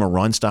from a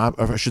run stop,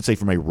 or I should say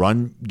from a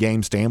run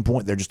game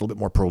standpoint. They're just a little bit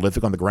more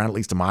prolific on the ground, at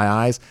least in my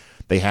eyes.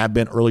 They have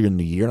been earlier in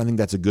the year, and I think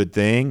that's a good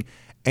thing.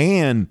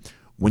 And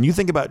when you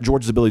think about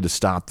Georgia's ability to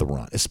stop the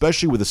run,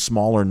 especially with a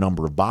smaller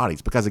number of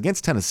bodies, because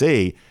against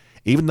Tennessee,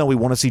 even though we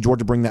want to see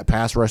Georgia bring that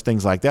pass rush,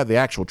 things like that, the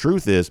actual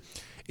truth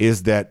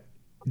is that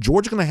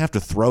Georgia's going to have to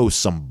throw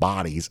some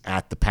bodies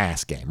at the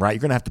pass game, right? You're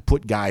going to have to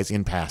put guys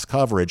in pass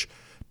coverage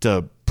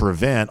to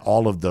prevent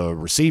all of the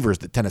receivers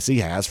that Tennessee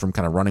has from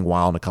kind of running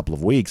wild in a couple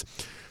of weeks.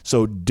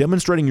 So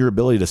demonstrating your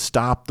ability to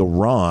stop the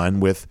run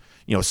with,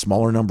 a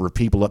smaller number of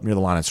people up near the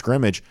line of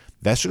scrimmage,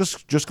 that's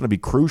just going to be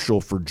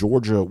crucial for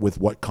Georgia with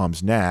what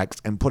comes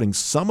next, and putting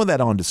some of that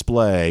on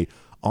display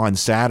on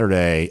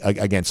Saturday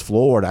against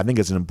Florida, I think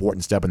is an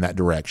important step in that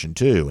direction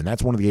too. And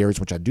that's one of the areas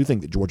which I do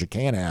think that Georgia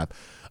can have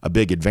a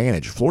big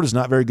advantage. Florida's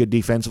not very good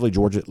defensively.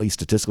 Georgia, at least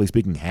statistically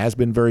speaking, has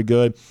been very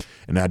good.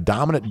 And a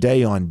dominant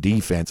day on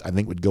defense, I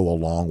think, would go a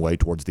long way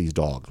towards these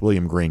Dogs.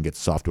 William Green gets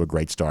us off to a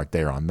great start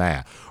there on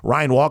that.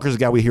 Ryan Walker's a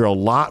guy we hear a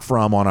lot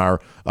from on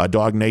our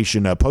Dog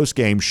Nation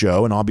post-game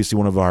show, and obviously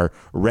one of our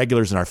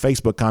regulars in our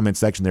Facebook comment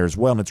section there as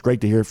well. And it's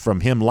great to hear from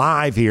him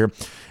live here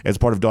as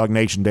part of Dog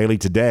Nation Daily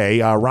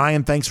today.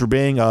 Ryan, thanks for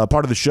being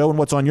part of the show, and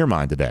what's on your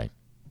mind today?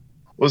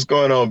 What's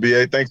going on,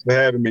 BA? Thanks for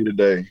having me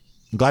today.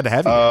 I'm glad to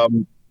have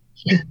you.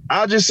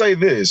 I'll just say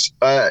this.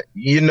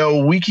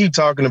 We keep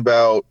talking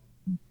about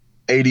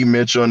A.D.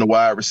 Mitchell and the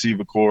wide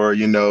receiver core.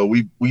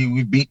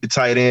 We beat the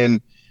tight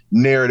end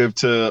narrative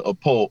to a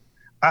pulp.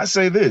 I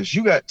say this.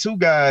 You got two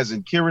guys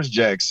in Kyrus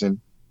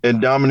Jackson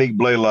and Dominique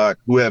Blaylock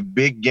who have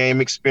big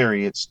game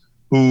experience,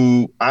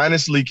 who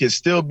honestly can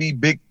still be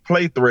big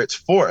play threats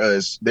for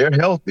us. They're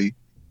healthy.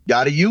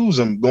 Got to use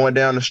them going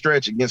down the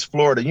stretch against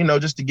Florida,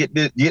 just to get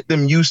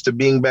them used to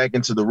being back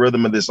into the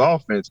rhythm of this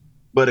offense.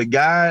 But a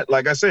guy,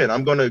 like I said,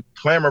 I'm going to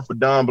clamor for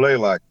Don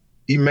Blaylock.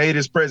 He made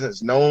his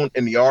presence known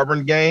in the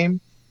Auburn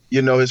game,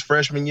 his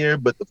freshman year.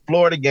 But the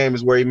Florida game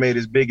is where he made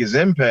his biggest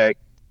impact.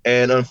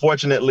 And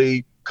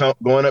unfortunately,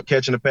 going up,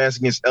 catching a pass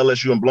against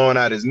LSU and blowing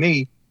out his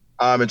knee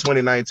in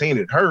 2019,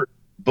 it hurt.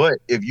 But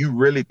if you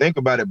really think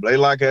about it,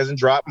 Blaylock hasn't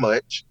dropped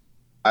much.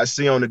 I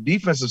see on the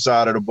defensive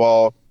side of the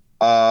ball,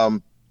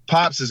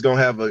 Pops is going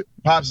to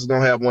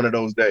have one of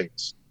those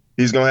days.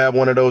 He's going to have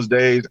one of those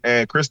days.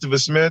 And Christopher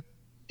Smith,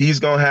 he's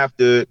going to have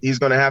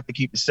to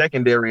keep the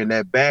secondary and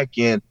that back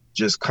end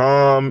just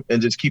calm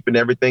and just keeping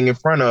everything in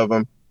front of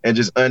him, and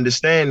just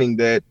understanding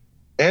that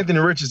Anthony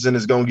Richardson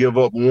is going to give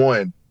up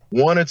one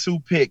or two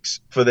picks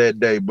for that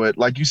day. But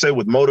like you said,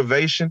 with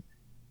motivation,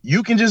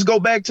 you can just go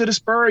back to the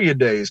Spurrier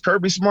days.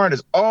 Kirby Smart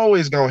is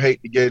always going to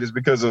hate the Gators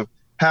because of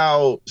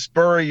how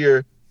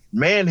Spurrier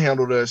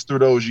manhandled us through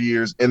those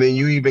years. And then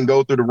you even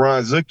go through the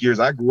Ron Zook years.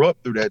 I grew up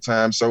through that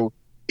time. So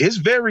it's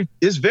very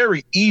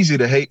easy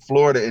to hate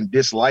Florida and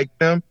dislike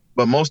them.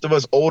 But most of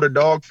us older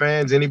Dog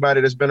fans, anybody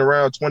that's been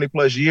around 20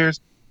 plus years,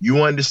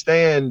 you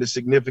understand the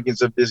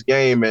significance of this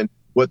game and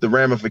what the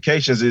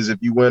ramifications is if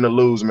you win or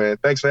lose, man.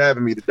 Thanks for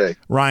having me today.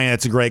 Ryan,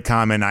 that's a great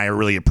comment. I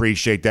really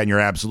appreciate that, and you're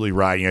absolutely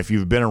right. You know, if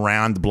you've been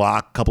around the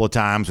block a couple of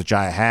times, which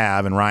I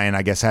have, and Ryan,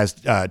 I guess, has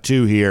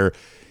too here,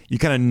 you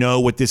kind of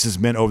know what this has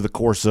meant over the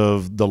course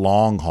of the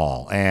long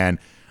haul. And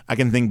I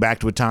can think back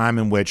to a time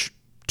in which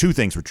two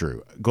things were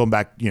true. Going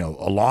back,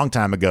 a long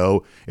time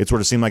ago, it sort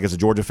of seemed like as a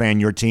Georgia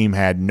fan, your team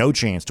had no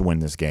chance to win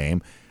this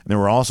game. And there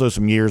were also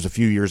some years, a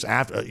few years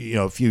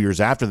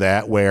after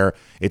that, where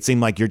it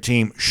seemed like your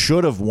team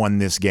should have won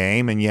this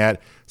game, and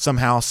yet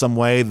somehow, some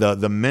way,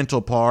 the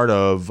mental part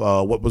of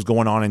what was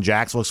going on in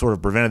Jacksonville sort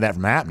of prevented that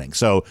from happening.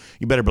 So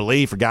you better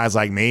believe for guys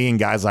like me and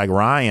guys like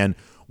Ryan,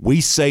 we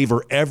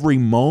savor every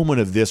moment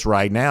of this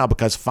right now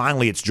because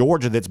finally it's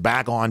Georgia that's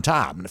back on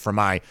top. And for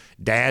my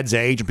dad's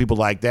age and people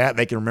like that,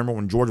 they can remember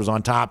when Georgia was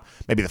on top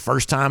maybe the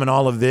first time in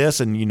all of this,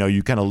 and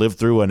you kind of lived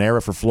through an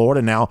era for Florida.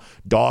 Now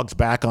Dogs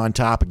back on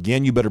top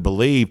again. You better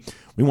believe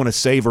we want to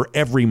savor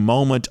every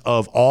moment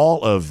of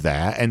all of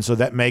that, and so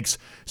that makes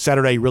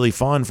Saturday really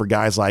fun for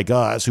guys like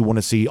us who want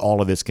to see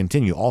all of this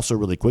continue. Also,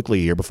 really quickly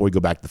here before we go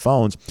back to the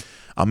phones,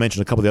 I'll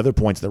mention a couple of the other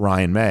points that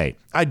Ryan made.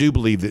 I do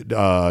believe that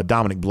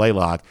Dominic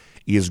Blaylock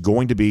is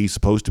going to be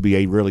supposed to be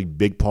a really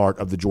big part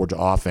of the Georgia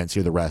offense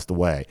here the rest of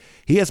the way.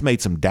 He has made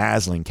some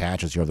dazzling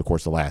catches here over the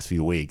course of the last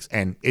few weeks,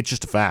 and it's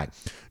just a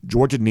fact.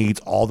 Georgia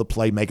needs all the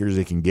playmakers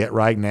it can get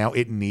right now.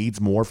 It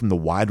needs more from the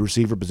wide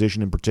receiver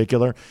position in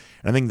particular,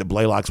 and I think that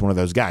Blaylock's one of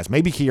those guys.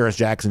 Maybe Kearis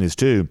Jackson is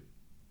too,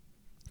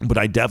 but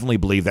I definitely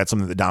believe that's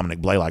something that Dominic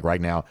Blaylock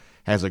right now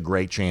has a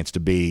great chance to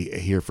be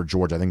here for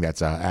Georgia. I think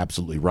that's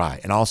absolutely right.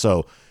 And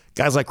also,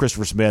 guys like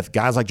Christopher Smith,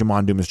 guys like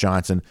Jamon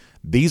Dumas-Johnson,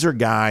 these are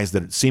guys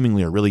that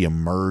seemingly are really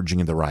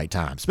emerging at the right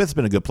time. Smith's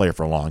been a good player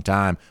for a long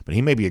time, but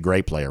he may be a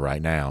great player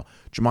right now.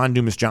 Jamon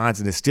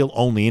Dumas-Johnson is still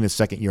only in his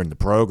second year in the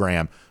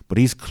program, but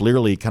he's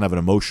clearly kind of an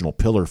emotional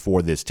pillar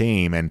for this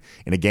team. And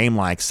in a game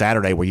like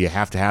Saturday where you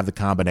have to have the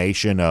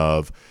combination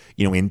of,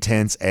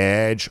 intense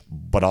edge,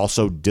 but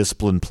also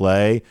disciplined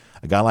play,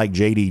 a guy like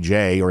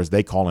JDJ, or as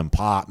they call him,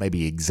 Pop, may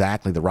be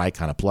exactly the right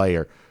kind of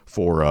player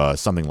for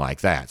something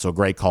like that. So a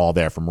great call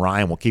there from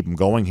Ryan. We'll keep him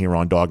going here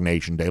on Dog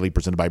Nation Daily,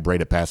 presented by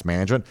Breda Pest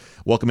Management.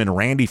 Welcome in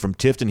Randy from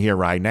Tifton here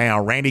right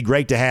now. Randy,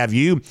 great to have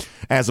you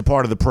as a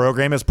part of the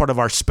program, as part of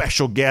our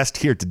special guest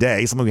here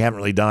today, something we haven't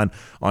really done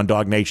on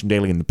Dog Nation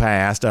Daily in the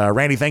past.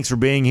 Randy, thanks for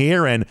being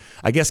here, and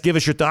I guess give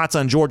us your thoughts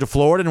on Georgia,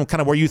 Florida, and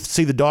kind of where you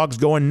see the Dogs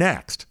going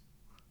next.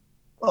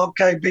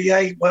 Okay,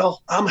 BA.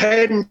 Well, I'm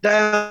heading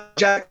down to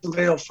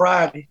Jacksonville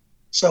Friday,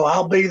 so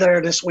I'll be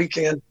there this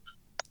weekend.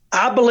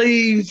 I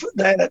believe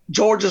that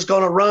Georgia's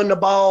going to run the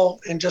ball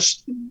and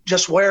just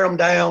wear them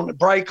down,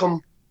 break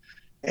them,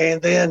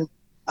 and then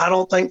I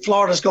don't think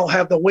Florida's going to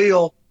have the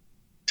will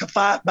to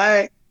fight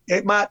back.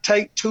 It might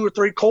take 2 or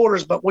 3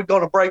 quarters, but we're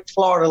going to break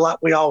Florida like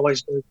we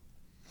always do.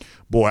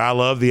 Boy, I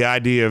love the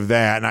idea of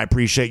that, and I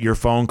appreciate your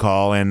phone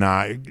call, and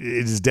it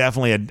is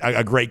definitely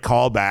a great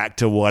callback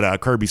to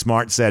what Kirby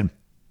Smart said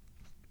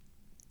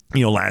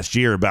last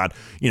year about,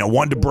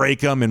 wanting to break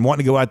them and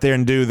wanting to go out there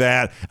and do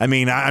that. I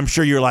mean, I'm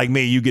sure you're like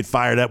me. You get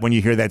fired up when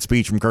you hear that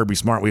speech from Kirby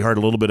Smart. We heard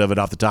a little bit of it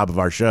off the top of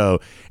our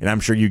show, and I'm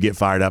sure you get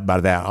fired up by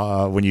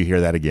that when you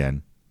hear that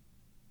again.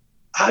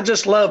 I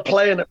just love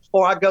playing it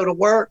before I go to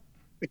work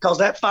because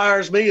that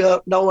fires me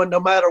up knowing no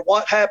matter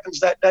what happens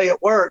that day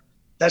at work,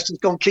 that's just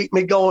going to keep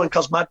me going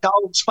because my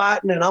dog's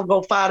fighting and I'm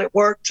going to fight at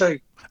work too.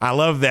 I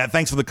love that.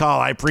 Thanks for the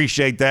call. I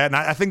appreciate that. And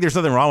I think there's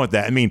nothing wrong with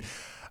that. I mean,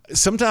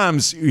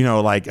 sometimes,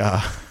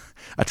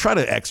 I try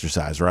to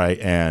exercise, right?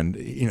 And,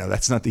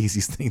 that's not the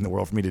easiest thing in the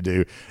world for me to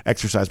do.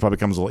 Exercise probably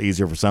comes a little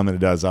easier for some than it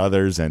does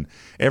others. And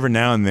every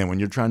now and then when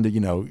you're trying to,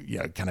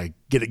 kind of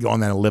get it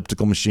going, that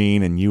elliptical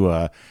machine, and you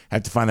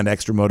have to find that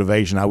extra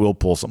motivation, I will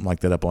pull something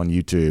like that up on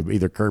YouTube.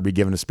 Either Kirby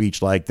giving a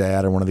speech like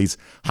that or one of these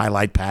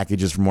highlight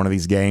packages from one of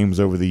these games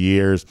over the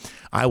years.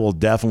 I will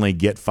definitely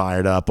get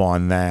fired up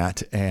on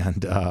that.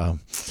 And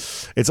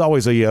it's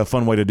always a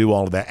fun way to do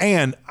all of that.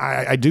 And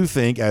I do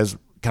think, as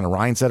kind of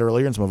Ryan said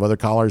earlier, and some of other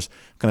callers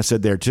kind of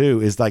said there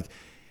too, is like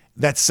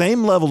that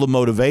same level of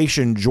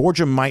motivation,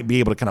 Georgia might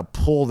be able to kind of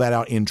pull that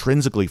out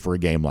intrinsically for a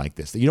game like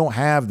this. That you don't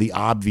have the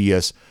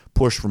obvious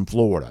push from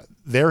Florida.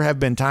 There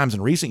have been times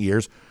in recent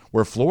years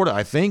where Florida,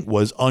 I think,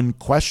 was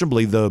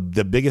unquestionably the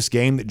biggest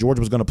game that Georgia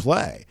was going to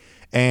play.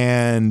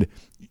 And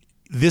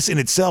this in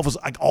itself was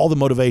like all the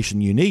motivation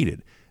you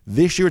needed.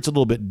 This year it's a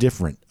little bit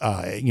different,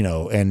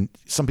 and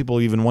some people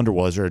even wonder,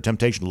 well, is there a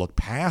temptation to look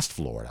past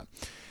Florida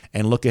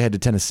and look ahead to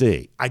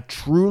Tennessee? I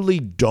truly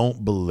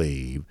don't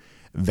believe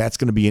that's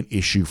going to be an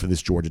issue for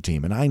this Georgia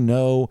team. And I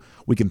know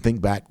we can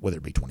think back, whether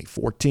it be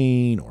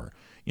 2014 or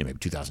maybe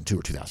 2002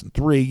 or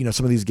 2003,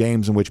 some of these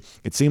games in which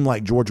it seemed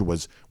like Georgia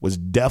was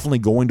definitely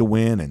going to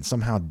win and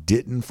somehow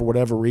didn't for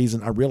whatever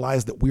reason. I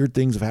realize that weird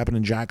things have happened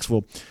in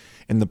Jacksonville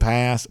in the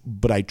past,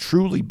 but I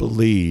truly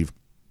believe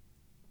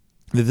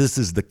that this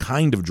is the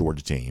kind of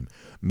Georgia team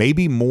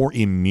maybe more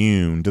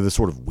immune to the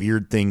sort of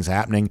weird things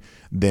happening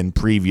than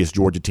previous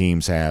Georgia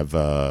teams have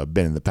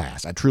been in the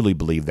past. I truly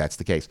believe that's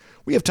the case.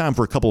 We have time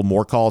for a couple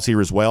more calls here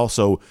as well.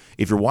 So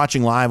if you're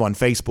watching live on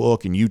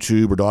Facebook and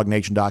YouTube or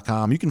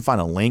DogNation.com, you can find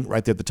a link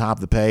right there at the top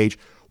of the page.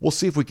 We'll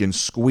see if we can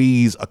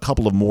squeeze a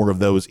couple of more of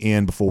those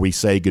in before we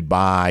say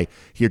goodbye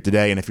here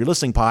today. And if you're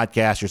listening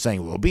podcast, you're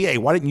saying, well,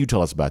 BA, why didn't you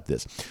tell us about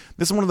this?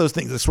 This is one of those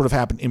things that sort of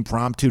happened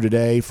impromptu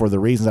today for the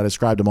reasons I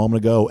described a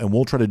moment ago, and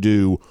we'll try to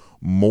do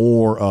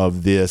more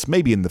of this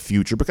maybe in the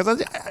future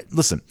because,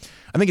 listen,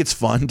 I think it's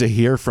fun to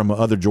hear from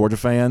other Georgia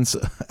fans,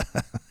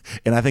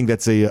 and I think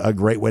that's a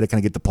great way to kind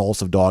of get the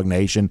pulse of Dog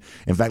Nation.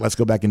 In fact, let's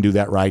go back and do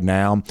that right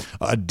now.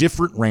 A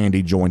different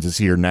Randy joins us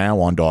here now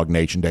on Dog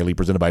Nation Daily,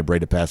 presented by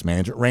Breda Pest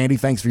Management. Randy,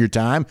 thanks for your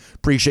time.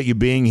 Appreciate you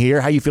being here.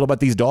 How you feel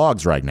about these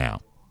dogs right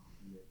now?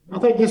 I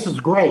think this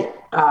is great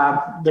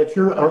that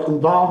you're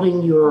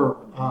involving your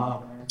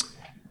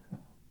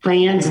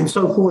fans and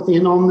so forth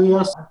in on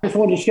this. I just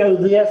wanted to show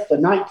this, the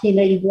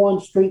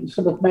 1981 Street and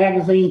Civic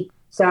magazine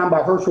signed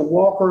by Herschel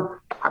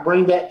Walker. I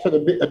bring that to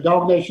the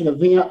Dog Nation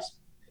events.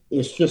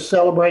 It's just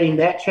celebrating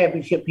that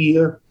championship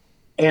year.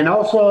 And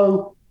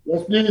also,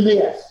 let's do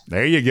this.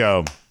 There you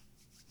go.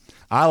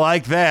 I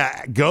like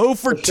that. Go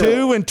for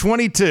 2 and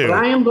 22.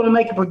 But I am going to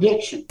make a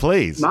prediction.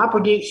 Please. My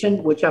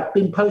prediction, which I've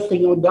been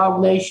posting on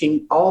Dog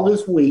Nation all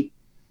this week,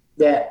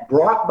 that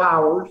Brock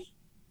Bowers,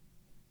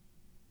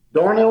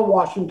 Darnell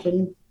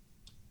Washington,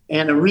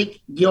 and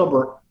Arik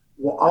Gilbert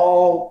will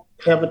all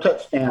have a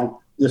touchdown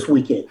this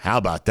weekend. How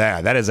about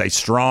that? That is a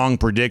strong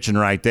prediction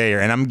right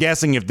there. And I'm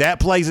guessing if that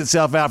plays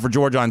itself out for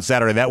Georgia on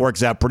Saturday, that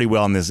works out pretty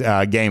well in this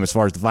game as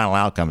far as the final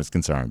outcome is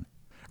concerned.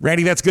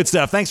 Randy, that's good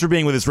stuff. Thanks for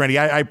being with us, Randy.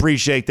 I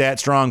appreciate that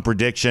strong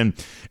prediction.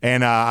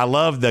 And I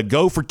love the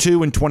go for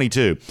 2 and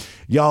 22.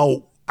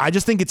 Y'all, I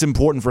just think it's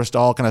important for us to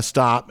all kind of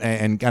stop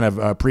and kind of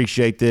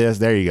appreciate this.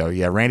 There you go.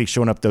 Yeah, Randy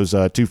showing up those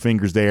 2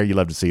 fingers there. You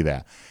love to see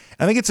that.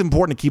 I think it's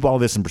important to keep all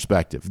this in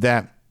perspective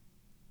that,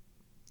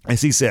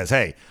 as he says,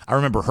 hey, I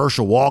remember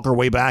Herschel Walker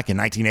way back in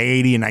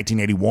 1980 and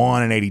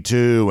 1981 and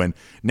 82, and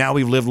now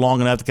we've lived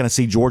long enough to kind of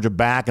see Georgia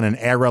back in an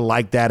era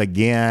like that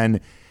again.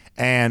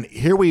 And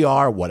here we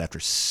are, after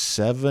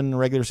 7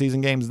 regular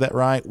season games, is that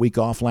right? Week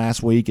off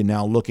last week, and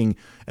now looking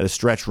at a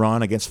stretch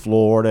run against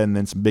Florida and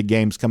then some big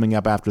games coming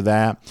up after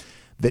that.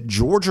 That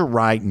Georgia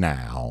right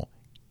now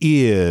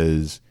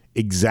is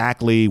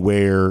exactly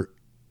where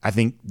I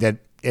think that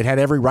it had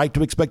every right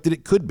to expect that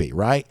it could be,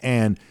 right?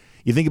 And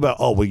you think about,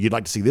 you'd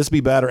like to see this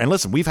be better. And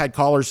listen, we've had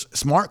callers,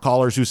 smart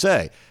callers, who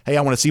say, hey,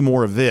 I want to see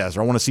more of this,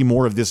 or I want to see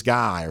more of this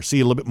guy, or see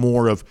a little bit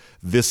more of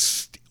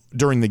this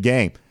during the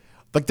game.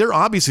 Like, there are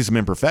obviously some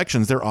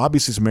imperfections. There are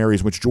obviously some areas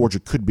in which Georgia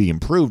could be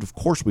improved. Of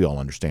course, we all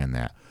understand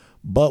that.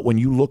 But when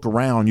you look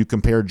around, you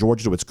compare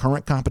Georgia to its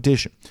current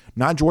competition,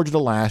 not Georgia to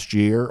last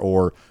year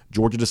or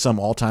Georgia to some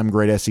all-time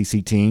great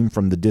SEC team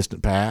from the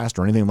distant past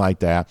or anything like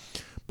that.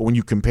 But when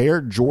you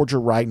compare Georgia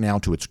right now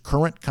to its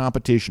current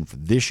competition for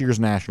this year's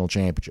national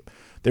championship,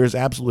 there is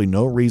absolutely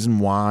no reason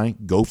why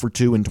go for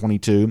 2 and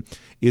 22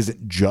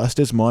 isn't just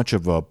as much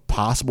of a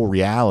possible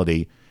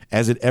reality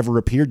as it ever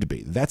appeared to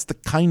be. That's the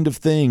kind of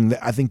thing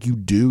that I think you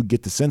do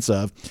get the sense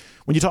of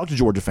when you talk to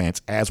Georgia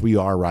fans, as we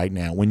are right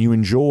now. When you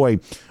enjoy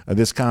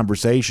this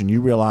conversation,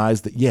 you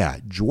realize that, yeah,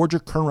 Georgia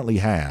currently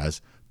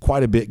has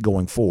quite a bit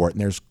going for it,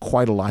 and there's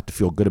quite a lot to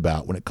feel good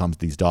about when it comes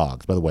to these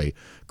dogs. By the way,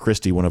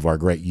 Christy, one of our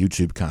great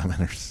YouTube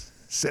commenters,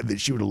 said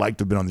that she would have liked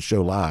to have been on the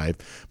show live,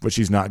 but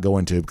she's not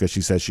going to because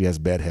she says she has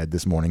bedhead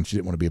this morning. She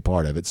didn't want to be a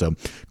part of it. So,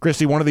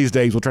 Christy, one of these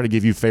days we'll try to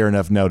give you fair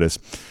enough notice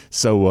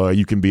so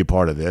you can be a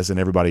part of this, and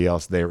everybody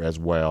else there as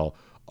well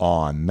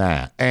on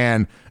that.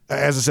 And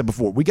as I said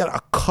before, we got a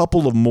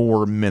couple of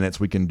more minutes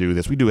we can do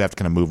this. We do have to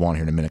kind of move on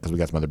here in a minute because we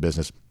got some other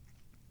business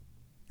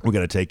we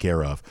got to take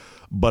care of.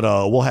 But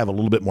we'll have a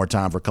little bit more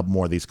time for a couple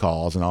more of these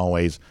calls, and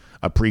always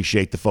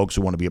appreciate the folks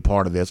who want to be a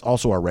part of this.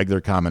 Also, our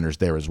regular commenters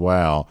there as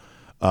well.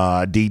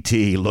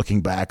 DT,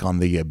 looking back on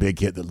the big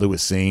hit that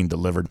Lewis Cine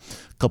delivered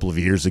a couple of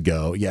years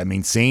ago. Yeah, I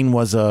mean, Cine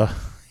was a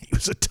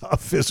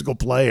tough physical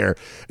player,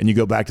 and you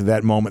go back to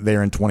that moment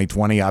there in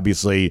 2020.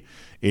 Obviously,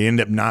 it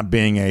ended up not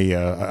being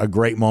a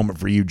great moment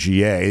for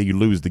UGA. You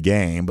lose the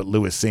game, but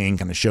Lewis Cine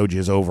kind of showed you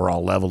his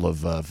overall level of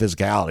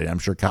physicality. I'm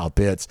sure Kyle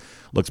Pitts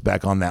looks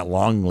back on that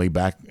longingly,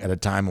 back at a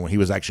time when he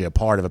was actually a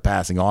part of a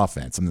passing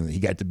offense. I mean, he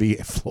got to be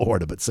at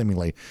Florida, but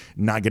seemingly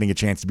not getting a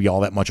chance to be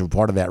all that much of a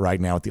part of that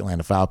right now with the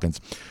Atlanta Falcons.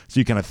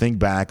 So you kind of think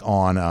back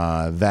on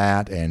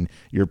that, and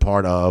you're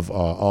part of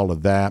all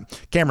of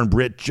that. Cameron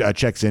Britt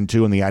checks in,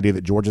 too, and the idea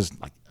that Georgia's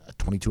like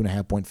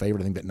 22.5-point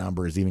favorite. I think that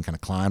number has even kind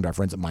of climbed. Our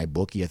friends at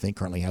MyBookie, I think,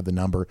 currently have the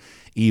number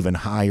even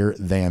higher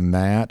than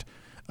that.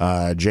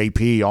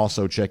 JP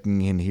also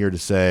checking in here to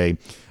say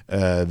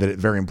that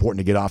it's very important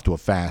to get off to a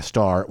fast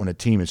start. When a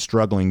team is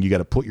struggling, you got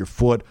to put your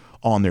foot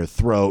on their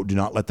throat. Do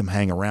not let them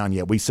hang around.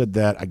 Yeah, we said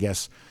that, I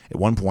guess, at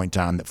one point in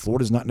time that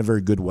Florida's not in a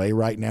very good way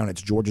right now, and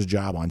it's Georgia's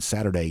job on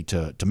Saturday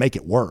to make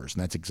it worse,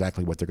 and that's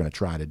exactly what they're going to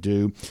try to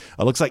do.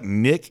 Looks like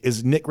Nick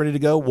ready to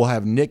go? We'll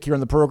have Nick here on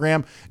the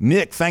program.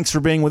 Nick, thanks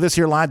for being with us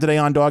here live today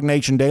on Dog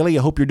Nation Daily.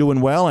 I hope you're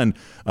doing well, and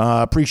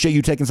appreciate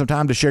you taking some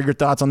time to share your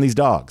thoughts on these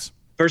dogs.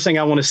 First thing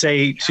I want to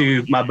say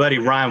to my buddy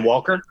Ryan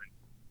Walker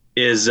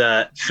is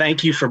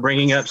thank you for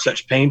bringing up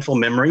such painful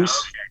memories,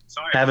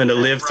 having to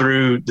live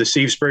through the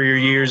Steve Spurrier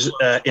years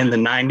in the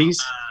 90s.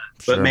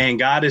 But, Sure. man,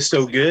 God is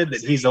so good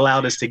that he's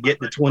allowed us to get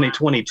to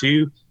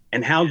 2022.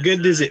 And how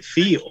good does it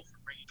feel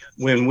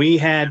when we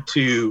had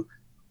to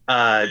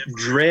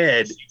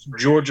dread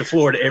Georgia,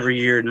 Florida every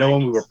year,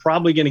 knowing we were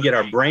probably going to get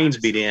our brains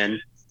beat in.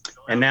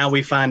 And now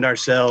we find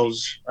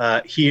ourselves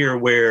here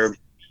where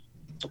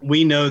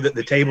we know that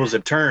the tables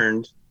have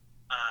turned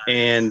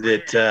and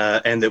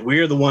that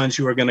we're the ones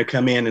who are going to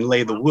come in and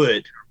lay the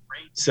wood.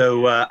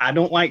 So I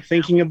don't like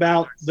thinking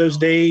about those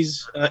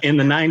days in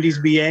the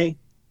 90s, BA,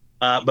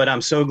 but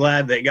I'm so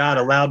glad that God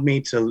allowed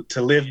me to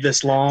live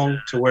this long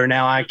to where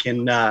now I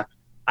can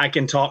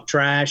talk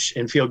trash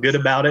and feel good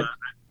about it.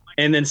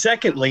 And then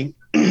secondly,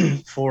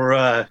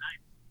 for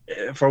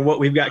what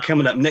we've got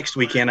coming up next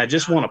weekend, I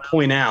just want to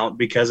point out,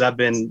 because I've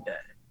been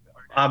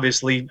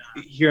obviously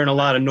hearing a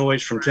lot of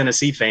noise from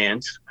Tennessee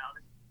fans.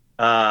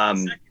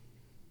 It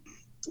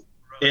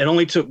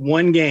only took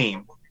one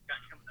game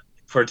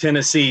for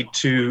Tennessee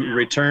to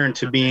return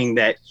to being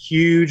that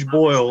huge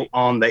boil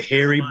on the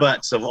hairy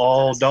butts of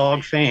all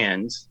dog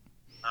fans,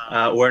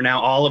 where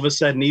now all of a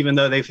sudden, even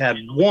though they've had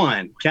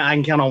I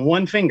can count on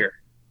one finger,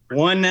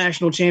 one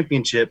national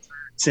championship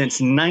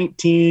since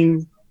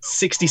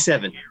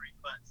 1967,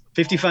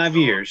 55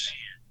 years.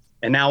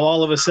 And now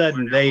all of a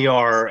sudden they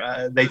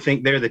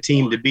think they're the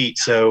team to beat.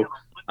 So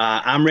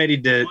I'm ready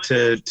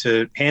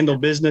to handle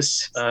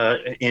business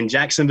in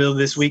Jacksonville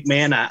this week,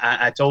 man.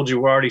 I told you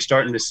we're already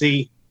starting to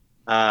see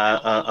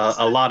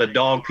a lot of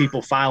dog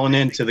people filing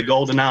into the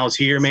Golden Isles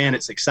here, man.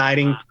 It's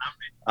exciting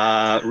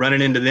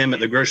running into them at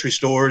the grocery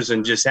stores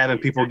and just having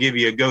people give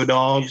you a go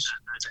dogs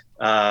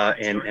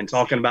and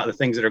talking about the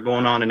things that are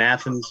going on in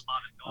Athens.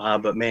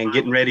 But, man,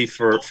 getting ready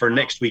for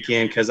next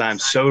weekend, because I'm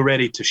so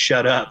ready to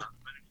shut up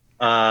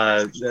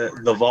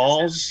the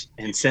Vols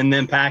and send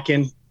them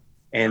packing,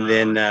 and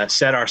then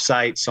set our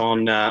sights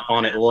on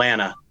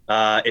Atlanta.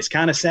 It's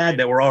kind of sad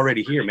that we're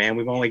already here, man.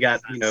 We've only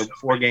got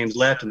 4 games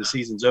left and the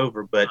season's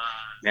over. But,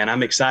 man,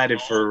 I'm excited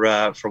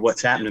for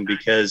what's happening,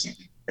 because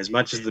as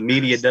much as the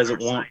media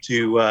doesn't want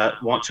to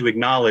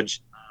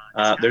acknowledge,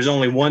 there's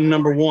only one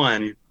number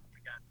one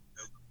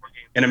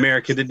in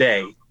America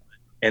today,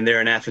 and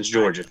they're in Athens,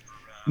 Georgia.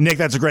 Nick,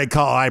 that's a great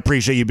call. I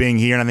appreciate you being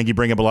here, and I think you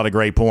bring up a lot of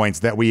great points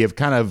that we have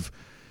kind of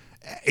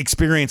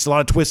experienced a lot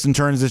of twists and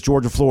turns this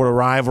Georgia-Florida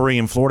rivalry,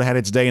 and Florida had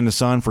its day in the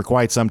sun for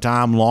quite some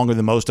time, longer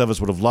than most of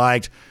us would have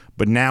liked.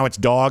 But now it's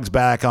dogs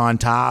back on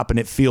top, and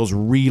it feels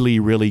really,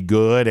 really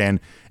good. And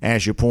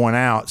as you point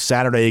out,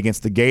 Saturday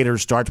against the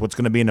Gators starts what's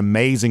going to be an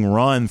amazing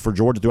run for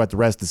Georgia throughout the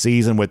rest of the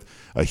season, with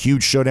a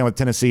huge showdown with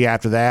Tennessee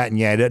after that. And,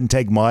 yeah, it doesn't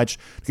take much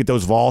to get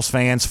those Vols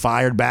fans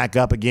fired back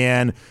up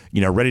again,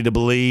 ready to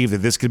believe that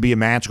this could be a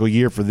magical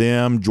year for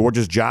them.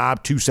 Georgia's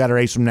job 2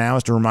 Saturdays from now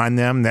is to remind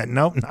them that,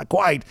 no, not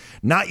quite.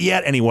 Not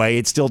yet, anyway.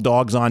 It's still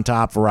dogs on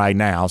top for right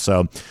now.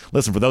 So,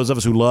 listen, for those of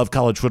us who love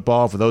college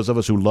football, for those of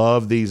us who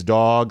love these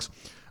dogs,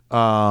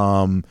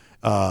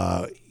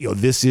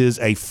 this is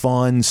a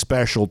fun,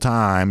 special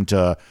time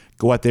to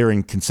go out there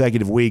in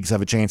consecutive weeks,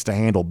 have a chance to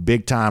handle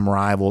big-time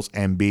rivals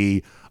and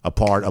be a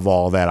part of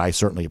all that. I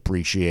certainly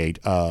appreciate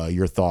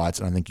your thoughts,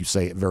 and I think you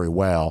say it very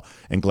well,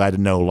 and glad to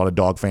know a lot of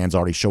dog fans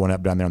already showing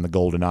up down there in the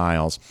Golden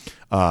Isles.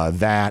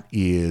 That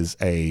is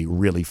a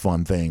really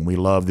fun thing. We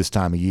love this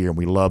time of year, and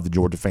we love the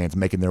Georgia fans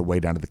making their way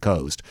down to the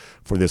coast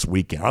for this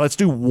weekend. All right, let's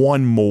do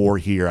one more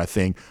here, I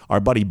think. Our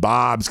buddy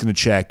Bob's going to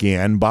check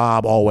in.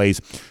 Bob,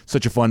 always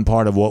such a fun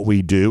part of what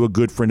we do, a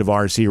good friend of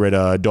ours here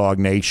at Dog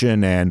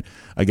Nation, and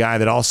a guy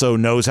that also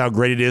knows how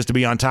great it is to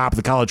be on top of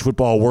the college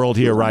football world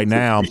here right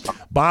now.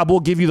 Bob, we'll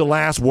give you the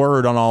last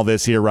word on all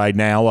this here right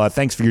now.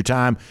 Thanks for your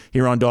time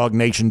here on Dog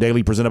Nation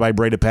Daily, presented by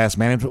Breda Pest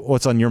Management.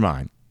 What's on your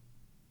mind?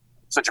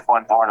 Such a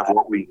fun part of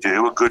what we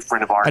do. A good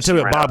friend of ours. I tell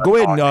you what, Bob, go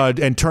ahead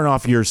and turn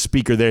off your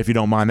speaker there if you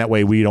don't mind. That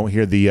way we don't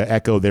hear the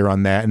echo there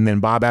on that. And then,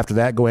 Bob, after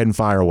that, go ahead and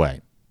fire away.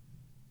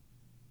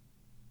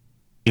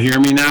 You hear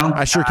me now?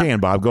 I sure can,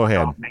 Bob. Go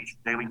ahead. Nation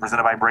Daily,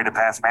 presented by Breda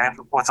Pest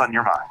Management. What's on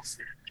your mind?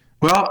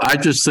 Well, I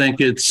just think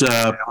it's. A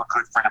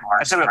good friend of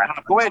ours.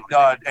 Go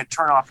ahead and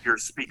turn off your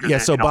speaker. Yeah,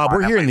 so, Bob,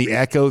 we're hearing the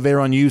echo there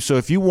on you. So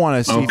if you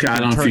want to see. Okay, I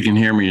don't know if you can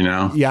hear me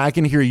now. Yeah, I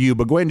can hear you,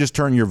 but go ahead and just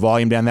turn your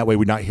volume down. That way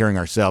we're not hearing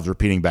ourselves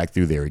repeating back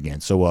through there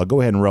again. So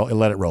go ahead and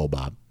let it roll,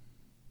 Bob.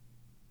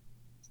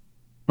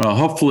 Well,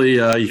 hopefully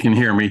you can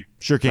hear me.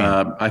 Sure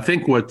can. I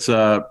think what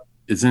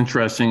is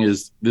interesting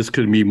is this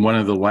could be one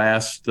of the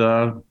last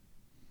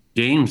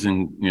games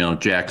in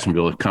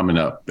Jacksonville coming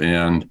up,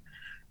 and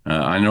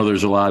I know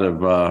there's a lot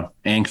of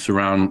angst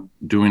around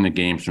doing the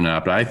games or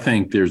not, but I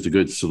think there's a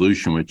good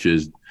solution, which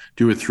is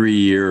do a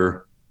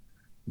 3-year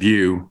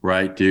view,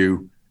 right?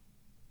 Do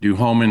do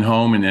home and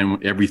home, and then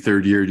every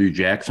third year do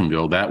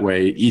Jacksonville. That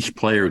way, each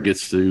player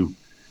gets to,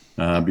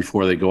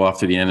 before they go off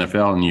to the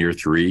NFL in year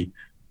 3,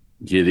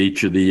 get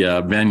each of the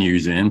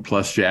venues in,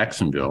 plus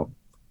Jacksonville.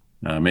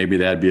 Maybe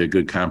that'd be a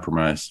good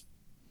compromise.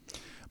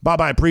 Bob,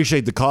 I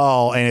appreciate the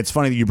call, and it's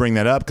funny that you bring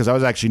that up because I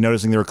was actually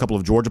noticing there were a couple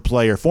of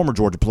former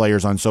Georgia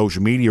players on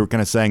social media who were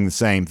kind of saying the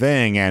same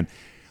thing, and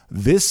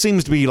this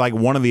seems to be like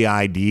one of the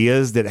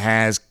ideas that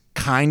has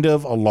kind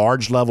of a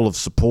large level of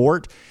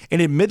support.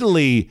 And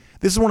admittedly,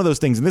 this is one of those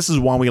things, and this is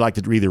why we like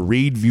to either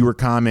read viewer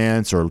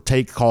comments or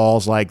take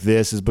calls like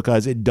this, is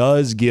because it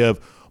does give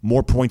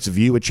more points of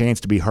view a chance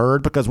to be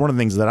heard. Because one of the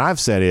things that I've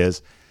said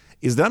is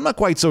that I'm not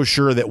quite so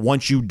sure that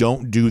once you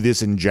don't do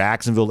this in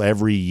Jacksonville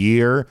every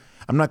year,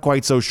 I'm not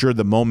quite so sure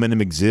the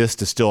momentum exists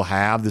to still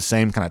have the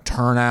same kind of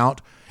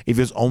turnout if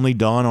it's only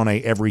done on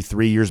a every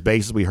 3 years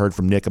basis. We heard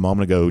from Nick a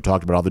moment ago who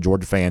talked about all the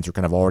Georgia fans who are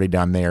kind of already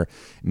down there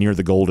near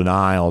the Golden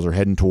Isles or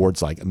heading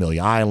towards like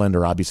Amelia Island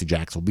or obviously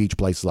Jacksonville Beach,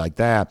 places like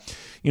that.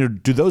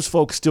 Do those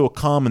folks still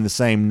come in the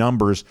same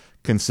numbers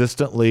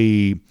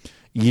consistently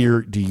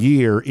year to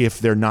year if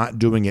they're not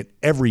doing it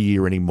every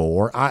year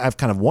anymore? I've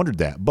kind of wondered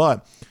that.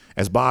 But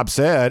as Bob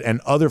said,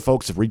 and other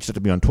folks have reached out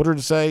to me on Twitter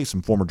to say,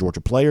 some former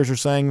Georgia players are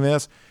saying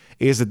this,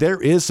 is that there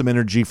is some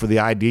energy for the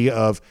idea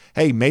of,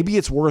 hey, maybe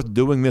it's worth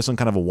doing this on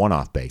kind of a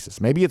one-off basis.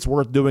 Maybe it's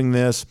worth doing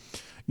this,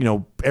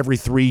 every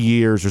 3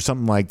 years or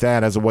something like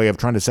that as a way of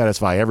trying to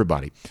satisfy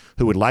everybody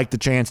who would like the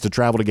chance to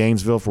travel to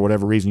Gainesville for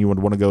whatever reason you would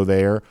want to go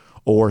there,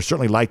 or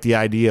certainly like the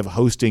idea of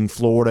hosting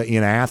Florida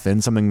in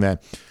Athens, something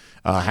that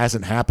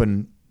hasn't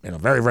happened in a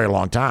very, very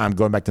long time,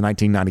 going back to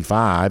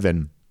 1995,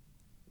 and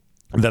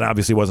that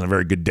obviously wasn't a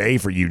very good day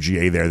for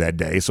UGA there that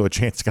day, so a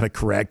chance to kind of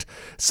correct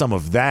some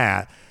of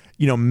that.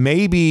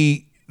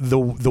 Maybe the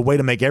way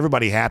to make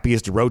everybody happy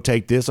is to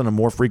rotate this on a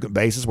more frequent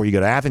basis where you go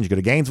to Athens, you go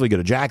to Gainesville, you go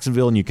to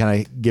Jacksonville, and you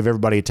kind of give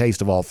everybody a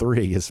taste of all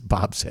three, as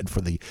Bob said,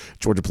 for the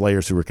Georgia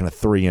players who were kind of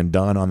 3 and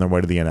done on their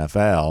way to the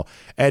NFL.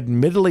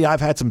 Admittedly,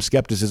 I've had some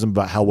skepticism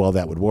about how well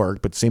that would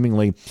work, but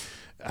seemingly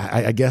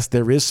I guess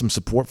there is some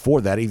support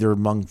for that, either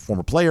among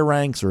former player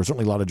ranks or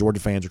certainly a lot of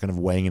Georgia fans are kind of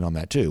weighing in on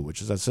that too,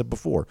 which, as I said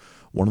before,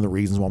 one of the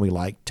reasons why we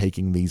like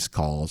taking these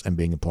calls and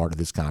being a part of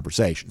this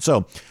conversation.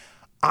 So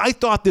I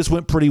thought this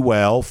went pretty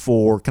well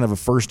for kind of a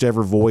first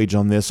ever voyage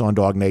on this on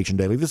Dog Nation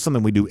Daily. This is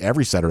something we do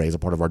every Saturday as a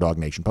part of our Dog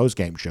Nation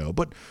postgame show,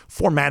 but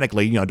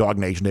formatically, Dog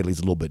Nation Daily is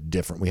a little bit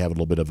different. We have a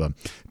little bit of a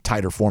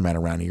tighter format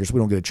around here, so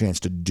we don't get a chance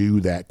to do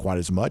that quite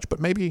as much,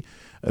 but maybe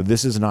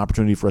this is an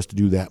opportunity for us to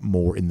do that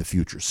more in the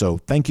future. So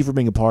thank you for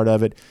being a part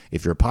of it.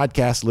 If you're a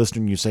podcast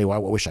listener and you say, well,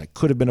 I wish I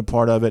could have been a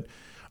part of it,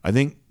 I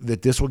think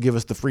that this will give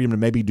us the freedom to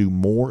maybe do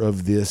more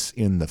of this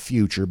in the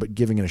future, but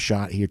giving it a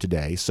shot here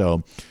today.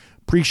 So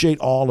appreciate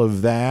all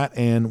of that.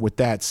 And with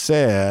that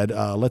said,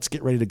 let's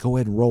get ready to go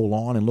ahead and roll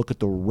on and look at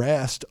the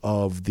rest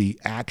of the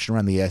action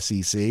around the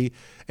SEC,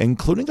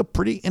 including a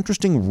pretty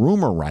interesting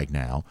rumor right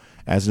now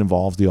as it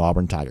involves the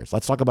Auburn Tigers.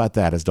 Let's talk about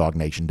that as Dog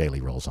Nation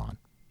Daily rolls on.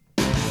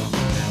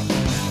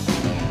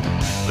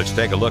 Let's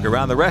take a look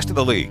around the rest of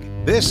the league.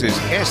 This is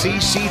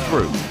SEC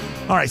Through.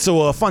 All right,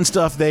 so fun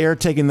stuff there,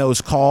 taking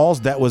those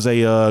calls. That was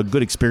a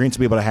good experience to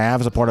be able to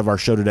have as a part of our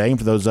show today. And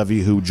for those of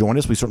you who joined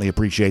us, we certainly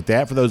appreciate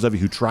that. For those of you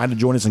who tried to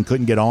join us and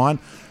couldn't get on,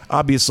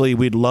 obviously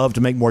we'd love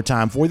to make more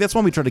time for you. That's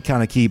why we try to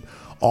kind of keep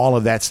all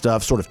of that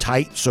stuff sort of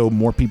tight so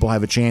more people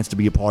have a chance to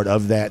be a part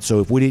of that. So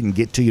if we didn't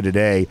get to you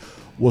today,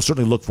 we'll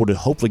certainly look forward to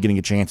hopefully getting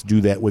a chance to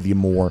do that with you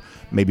more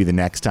maybe the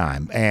next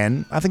time.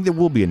 And I think there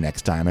will be a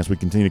next time as we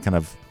continue to kind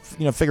of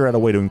figure out a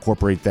way to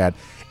incorporate that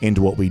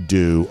into what we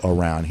do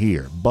around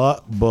here.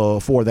 But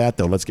before that,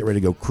 though, let's get ready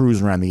to go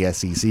cruising around the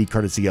SEC,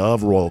 courtesy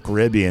of Royal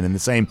Caribbean. And the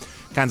same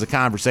kinds of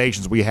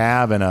conversations we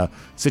have in a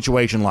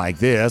situation like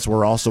this,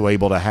 we're also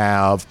able to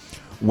have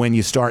when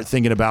you start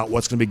thinking about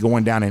what's going to be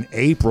going down in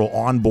April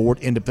on board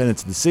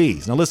Independence of the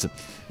Seas. Now, listen,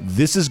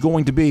 this is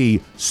going to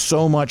be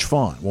so much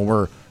fun when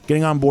we're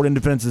getting on board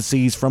Independence of the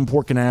Seas from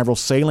Port Canaveral,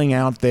 sailing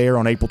out there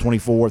on April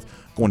 24th,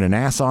 going to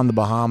Nassau in the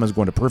Bahamas,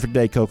 going to Perfect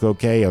Day Coco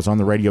Cay. I was on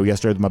the radio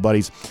yesterday with my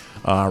buddies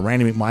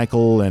Randy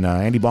McMichael and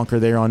Andy Bunker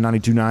there on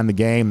 92.9 The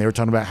Game. They were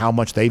talking about how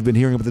much they've been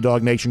hearing about the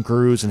Dog Nation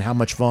cruise and how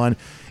much fun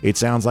it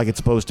sounds like it's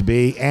supposed to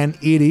be. And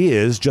it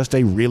is just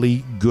a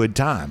really good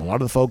time. A lot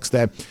of the folks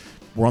that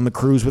were on the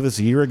cruise with us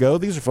a year ago,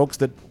 these are folks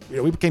that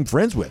we became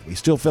friends with. We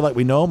still feel like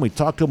we know them. We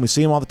talk to them. We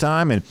see them all the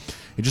time. And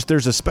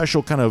there's a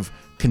special kind of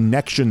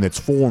connection that's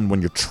formed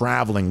when you're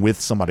traveling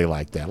with somebody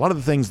like that. A lot of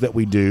the things that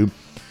we do,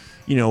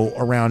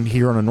 around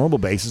here on a normal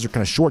basis are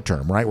kind of short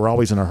term, right? We're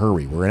always in a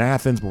hurry. We're in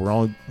Athens, but we're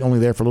only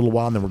there for a little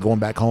while, and then we're going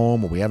back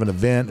home, or we have an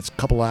event. It's a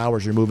couple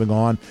hours, you're moving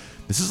on.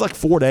 This is like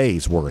 4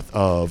 days worth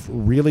of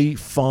really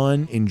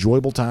fun,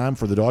 enjoyable time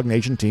for the Dog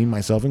Nation team,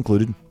 myself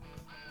included,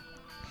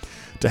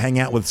 to hang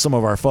out with some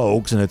of our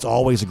folks, and it's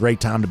always a great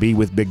time to be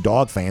with Big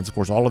Dog fans. Of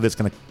course, all of this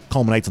kind of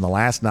culminates in the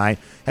last night.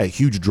 Had a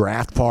huge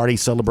draft party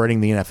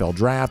celebrating the NFL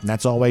draft, and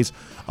that's always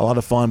a lot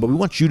of fun, but we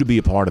want you to be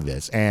a part of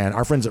this. And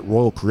our friends at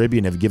Royal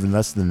Caribbean have given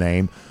us the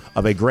name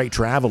of a great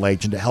travel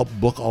agent to help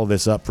book all of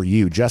this up for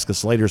you. Jessica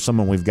Slater is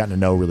someone we've gotten to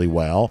know really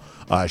well.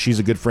 She's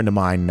a good friend of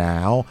mine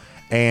now,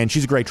 And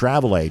she's a great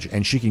travel agent,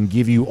 and she can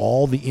give you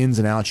all the ins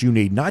and outs you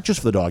need, not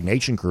just for the Dog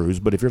Nation cruise,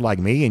 but if you're like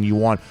me and you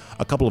want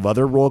a couple of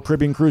other Royal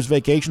Caribbean cruise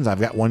vacations, I've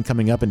got one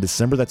coming up in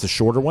December. That's a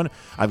shorter one.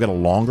 I've got a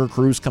longer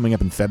cruise coming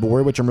up in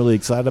February, which I'm really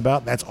excited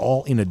about. That's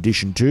all in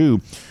addition to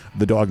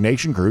the Dog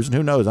Nation cruise. And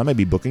who knows, I may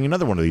be booking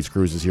another one of these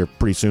cruises here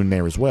pretty soon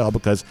there as well,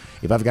 because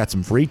if I've got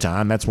some free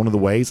time, that's one of the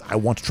ways I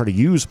want to try to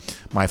use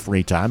my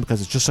free time,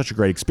 because it's just such a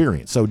great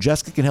experience. So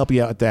Jessica can help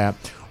you out with that.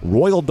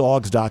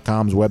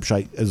 RoyalDogs.com's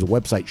website is a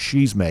website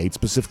she's made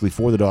specifically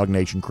for the Dog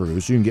Nation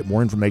cruise, so you can get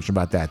more information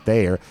about that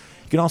there.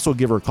 You can also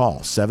give her a call,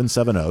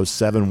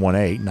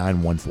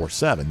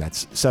 770-718-9147.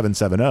 That's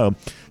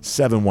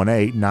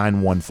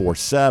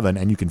 770-718-9147,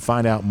 and you can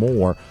find out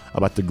more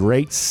about the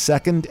great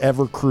second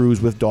ever cruise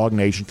with Dog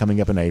Nation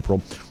coming up in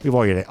April. We've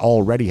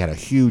already had a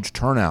huge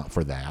turnout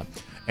for that,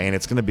 and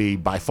it's going to be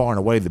by far and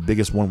away the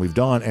biggest one we've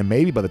done, and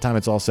maybe by the time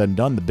it's all said and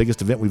done, the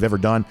biggest event we've ever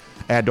done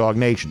at Dog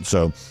Nation.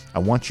 So I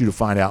want you to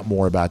find out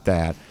more about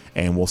that,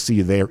 and we'll see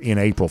you there in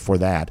April for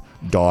that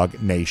Dog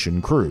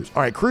Nation cruise.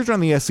 All right, cruise around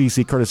the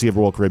SEC courtesy of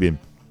Royal Caribbean.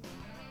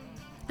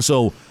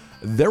 So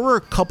there were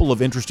a couple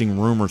of interesting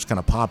rumors kind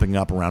of popping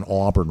up around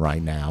Auburn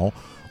right now,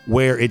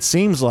 where it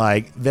seems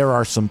like there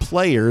are some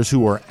players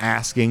who are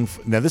asking.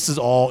 Now, this is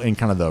all in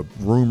kind of the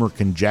rumor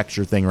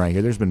conjecture thing right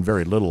here. There's been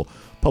very little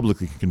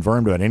publicly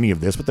confirmed about any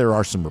of this, but there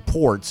are some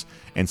reports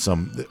and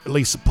some, at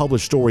least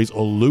published stories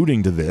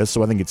alluding to this.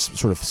 So I think it's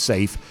sort of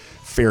safe,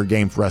 fair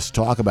game for us to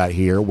talk about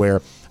here,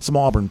 where some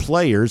Auburn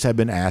players have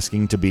been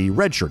asking to be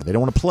redshirted. They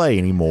don't want to play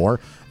anymore.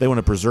 They want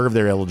to preserve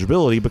their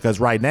eligibility, because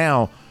right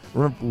now,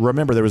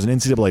 remember, there was an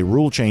NCAA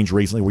rule change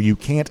recently where you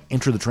can't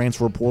enter the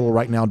transfer portal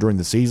right now during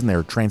the season. There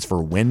are transfer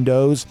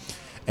windows,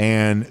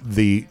 and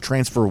the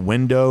transfer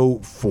window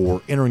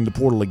for entering the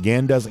portal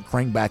again doesn't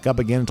crank back up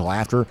again until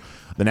after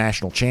the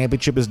national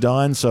championship is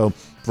done. So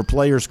for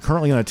players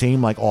currently on a team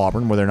like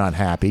Auburn, where they're not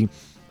happy,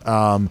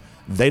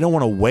 they don't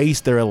want to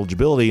waste their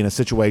eligibility in a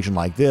situation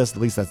like this.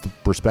 At least that's the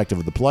perspective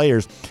of the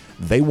players.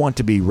 They want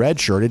to be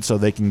redshirted so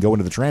they can go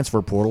into the transfer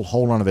portal,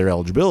 hold on to their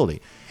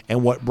eligibility.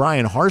 And what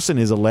Brian Harsin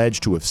is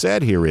alleged to have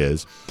said here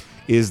is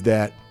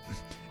that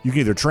you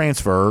can either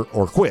transfer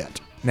or quit.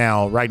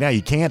 Now, right now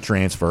you can't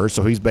transfer,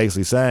 so he's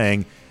basically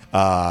saying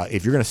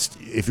if you're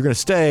gonna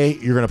stay,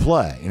 you're gonna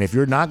play, and if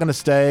you're not gonna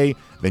stay,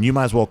 then you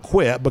might as well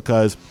quit,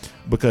 because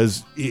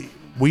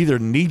we either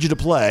need you to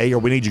play or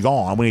we need you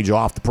gone. We need you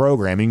off the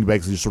program. And you can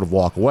basically just sort of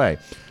walk away.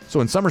 So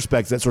in some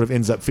respects, that sort of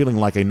ends up feeling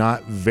like a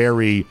not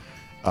very,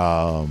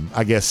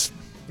 I guess,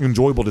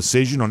 enjoyable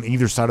decision on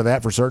either side of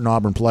that for certain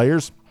Auburn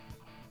players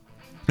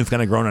who've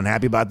kind of grown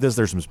unhappy about this.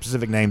 There's some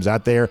specific names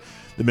out there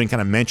that have been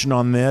kind of mentioned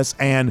on this.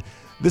 And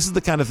this is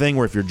the kind of thing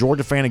where if you're a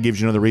Georgia fan, it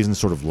gives you another reason to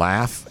sort of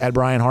laugh at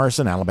Brian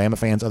Harsin. Alabama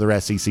fans, other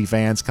SEC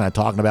fans, kind of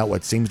talking about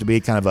what seems to be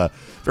kind of a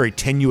very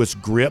tenuous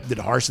grip that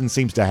Harsin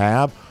seems to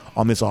have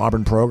on this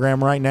Auburn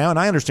program right now. And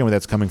I understand where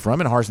that's coming from.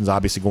 And Harsin's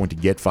obviously going to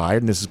get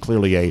fired. And this is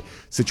clearly a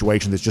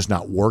situation that's just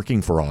not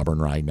working for Auburn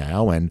right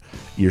now. And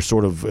you're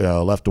sort of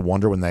left to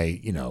wonder when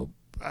they,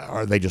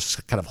 are they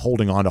just kind of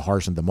holding on to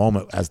Harsin at the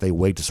moment as they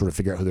wait to sort of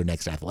figure out who their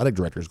next athletic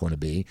director is going to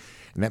be?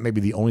 And that may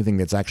be the only thing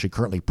that's actually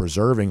currently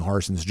preserving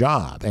Harsin's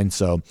job. And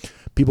so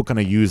people kind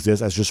of use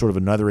this as just sort of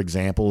another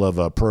example of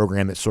a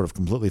program that's sort of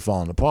completely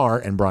fallen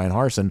apart, and Brian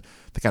Harsin,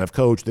 the kind of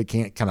coach that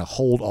can't kind of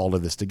hold all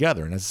of this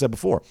together. And as I said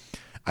before,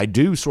 I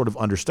do sort of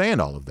understand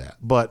all of that.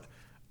 But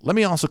let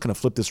me also kind of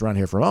flip this around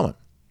here for a moment.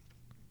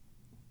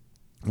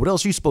 What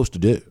else are you supposed to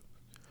do?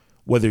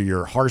 Whether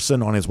you're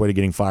Harsin on his way to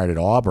getting fired at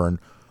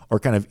Auburn, or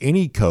kind of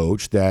any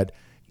coach that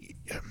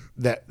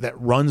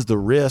runs the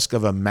risk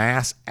of a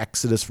mass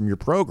exodus from your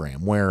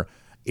program, where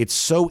it's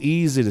so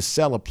easy to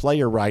sell a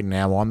player right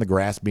now on the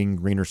grass being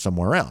greener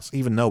somewhere else,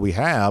 even though we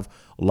have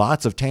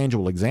lots of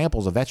tangible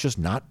examples of that's just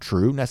not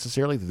true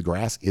necessarily, that the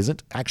grass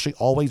isn't actually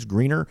always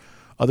greener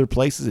other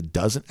places. It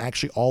doesn't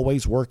actually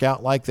always work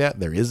out like that.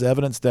 There is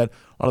evidence that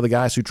a lot of the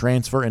guys who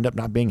transfer end up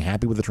not being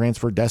happy with the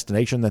transfer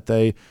destination that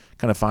they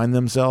kind of find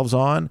themselves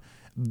on.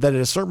 That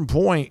at a certain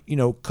point,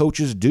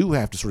 coaches do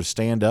have to sort of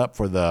stand up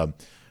for the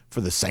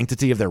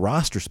sanctity of their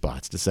roster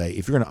spots, to say,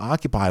 if you're going to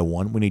occupy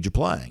one, we need you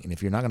playing. And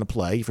if you're not going to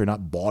play, if you're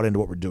not bought into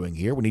what we're doing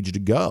here, we need you to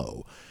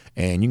go.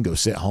 And you can go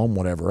sit home,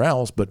 whatever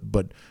else. But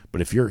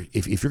if you're going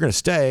to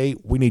stay,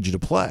 we need you to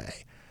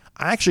play.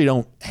 I actually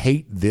don't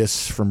hate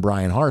this from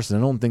Brian Harsin.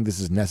 I don't think this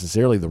is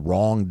necessarily the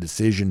wrong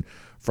decision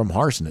from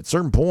Harsin. At a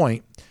certain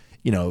point,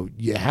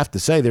 you have to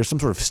say there's some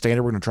sort of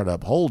standard. We're going to try to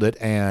uphold it.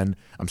 And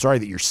I'm sorry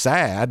that you're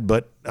sad,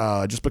 but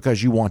just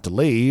because you want to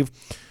leave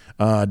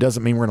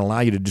doesn't mean we're going to allow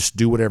you to just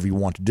do whatever you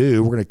want to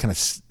do. We're going to kind of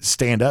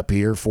stand up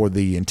here for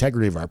the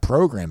integrity of our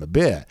program a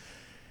bit.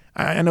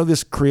 I know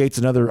this creates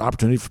another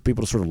opportunity for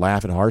people to sort of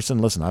laugh at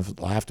Harsin. Listen, I've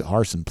laughed at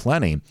Harsin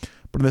plenty,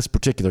 but in this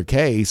particular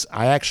case,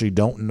 I actually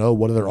don't know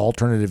what other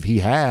alternative he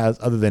has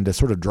other than to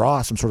sort of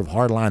draw some sort of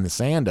hard line in the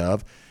sand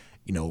of,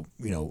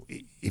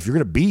 if you're going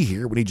to be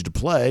here, we need you to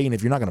play. And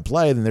if you're not going to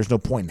play, then there's no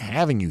point in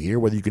having you here,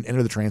 whether you can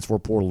enter the transfer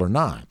portal or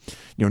not.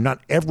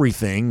 Not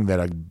everything that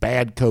a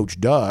bad coach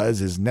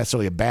does is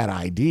necessarily a bad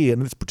idea. In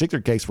this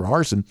particular case for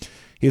Harsin,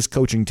 his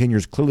coaching tenure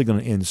is clearly going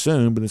to end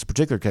soon. But in this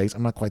particular case,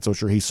 I'm not quite so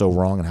sure he's so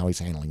wrong in how he's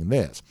handling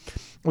this.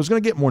 I was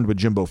going to get more into a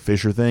Jimbo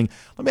Fisher thing.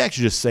 Let me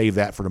actually just save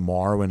that for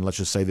tomorrow. And let's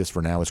just say this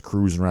for now is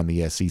cruising around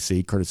the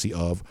SEC, courtesy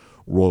of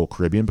Royal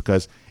Caribbean.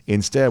 Because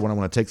instead, what I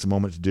want to take some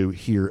moment to do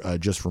here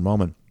just for a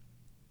moment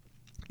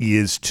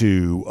is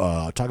to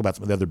talk about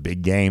some of the other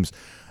big games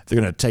that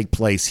are going to take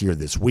place here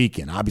this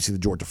weekend. Obviously, the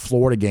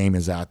Georgia-Florida game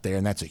is out there,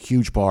 and that's a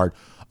huge part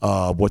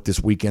of what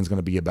this weekend's going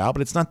to be about.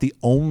 But it's not the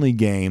only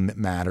game that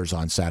matters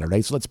on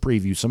Saturday. So let's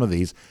preview some of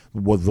these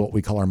with what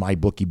we call our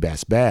MyBookie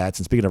Best Bets.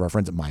 And speaking of our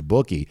friends at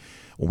MyBookie,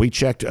 when we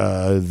checked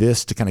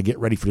this to kind of get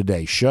ready for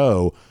today's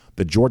show,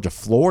 the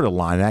Georgia-Florida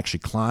line actually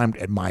climbed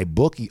at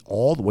MyBookie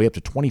all the way up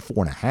to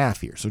 24.5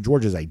 here. So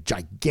Georgia's a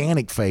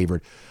gigantic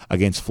favorite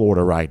against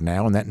Florida right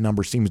now, and that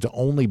number seems to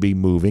only be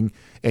moving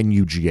in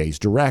UGA's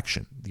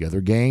direction. The other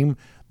game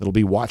that'll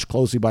be watched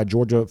closely by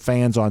Georgia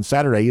fans on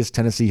Saturday is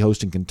Tennessee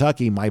hosting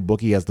Kentucky.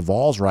 MyBookie has the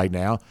Vols right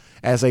now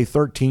as a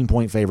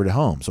 13-point favorite at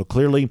home. So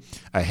clearly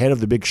ahead of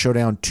the big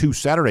showdown 2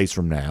 Saturdays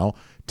from now,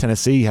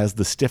 Tennessee has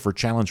the stiffer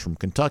challenge from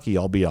Kentucky,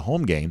 albeit a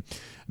home game,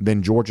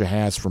 than Georgia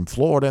has from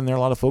Florida. And there are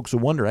a lot of folks who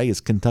wonder, hey,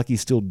 is Kentucky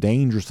still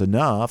dangerous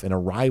enough in a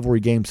rivalry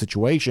game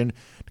situation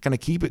to kind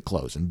of keep it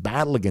close and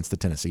battle against the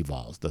Tennessee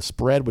Vols? The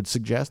spread would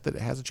suggest that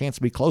it has a chance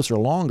to be closer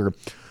longer.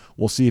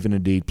 We'll see if it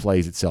indeed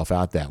plays itself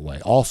out that way.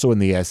 Also in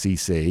the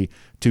SEC,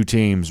 2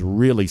 teams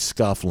really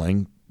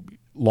scuffling.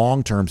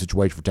 Long-term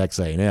situation for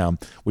Texas A&M,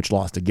 which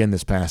lost again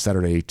this past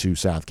Saturday to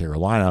South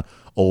Carolina.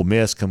 Ole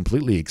Miss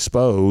completely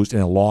exposed in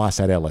a loss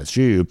at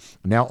LSU.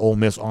 Now Ole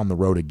Miss on the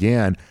road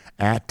again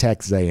at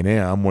Texas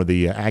A&M, where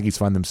the Aggies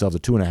find themselves a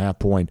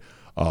 2.5-point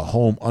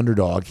home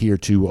underdog here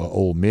to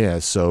Ole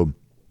Miss. So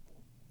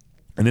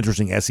an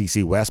interesting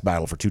SEC West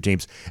battle for 2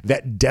 teams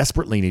that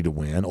desperately need to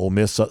win. Ole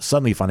Miss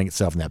suddenly finding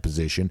itself in that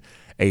position.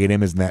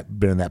 A&M has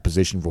been in that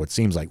position for what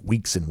seems like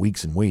weeks and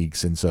weeks and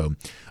weeks, and so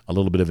a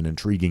little bit of an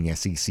intriguing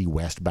SEC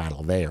West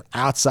battle there.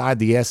 Outside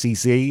the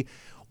SEC,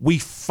 we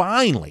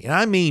finally, and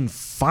I mean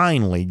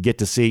finally, get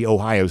to see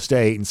Ohio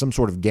State in some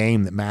sort of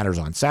game that matters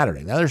on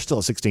Saturday. Now, they're still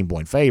a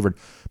 16-point favorite,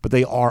 but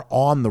they are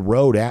on the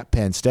road at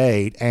Penn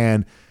State.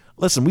 And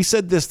listen, we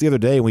said this the other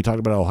day when we talked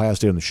about Ohio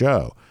State on the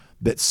show,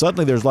 that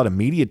suddenly there's a lot of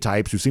media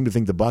types who seem to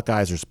think the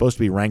Buckeyes are supposed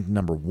to be ranked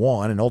number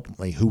 1, and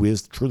ultimately who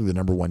is truly the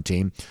number 1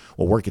 team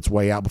will work its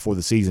way out before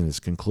the season is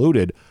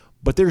concluded.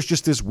 But there's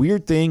just this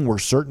weird thing where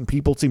certain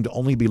people seem to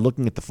only be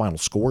looking at the final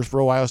scores for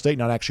Ohio State,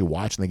 not actually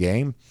watching the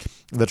game.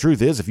 The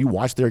truth is, if you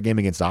watched their game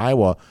against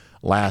Iowa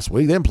last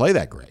week, they didn't play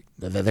that great.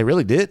 They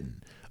really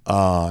didn't.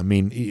 I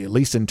mean, at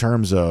least in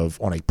terms of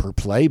on a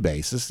per-play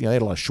basis, they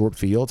had a lot of short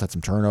fields, had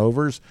some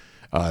turnovers.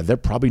 They're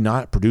probably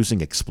not producing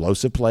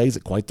explosive plays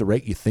at quite the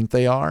rate you think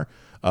they are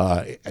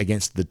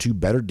against the 2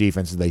 better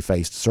defenses they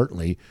faced,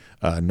 certainly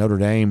Notre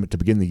Dame to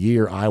begin the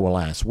year, Iowa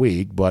last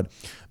week. But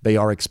they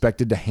are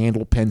expected to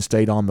handle Penn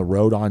State on the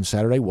road on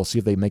Saturday. We'll see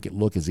if they make it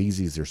look as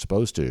easy as they're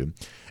supposed to.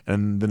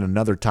 And then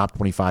another top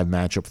 25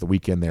 matchup for the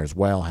weekend there as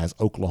well has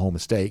Oklahoma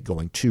State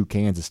going to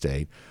Kansas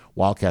State.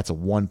 Wildcats a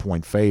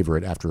 1-point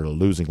favorite after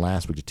losing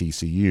last week to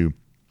TCU.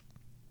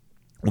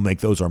 We'll make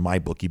those our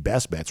MyBookie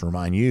Best Bets.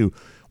 Remind you,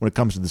 when it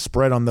comes to the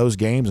spread on those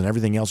games and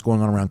everything else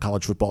going on around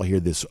college football here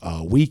this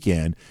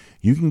weekend,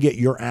 you can get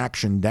your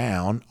action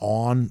down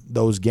on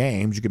those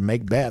games. You can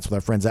make bets with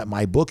our friends at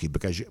MyBookie,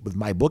 because with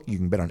MyBookie, you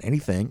can bet on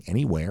anything,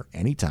 anywhere,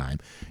 anytime.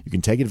 You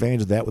can take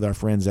advantage of that with our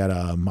friends at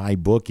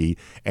MyBookie,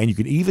 and you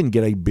can even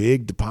get a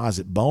big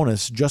deposit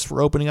bonus just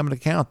for opening up an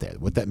account there.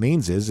 What that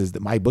means is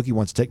that MyBookie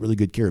wants to take really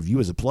good care of you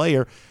as a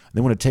player.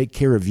 They want to take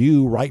care of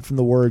you right from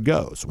the word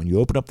go. So when you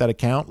open up that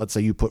account, let's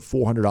say you put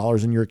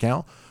 $400 in your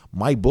account,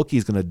 MyBookie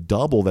is going to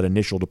double that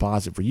initial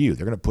deposit for you.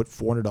 They're going to put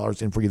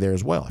 $400 in for you there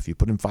as well. If you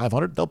put in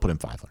 $500, they'll put in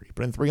 $500. You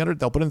put in $300,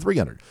 they'll put in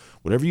 $300.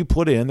 Whatever you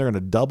put in, they're going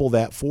to double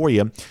that for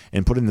you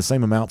and put in the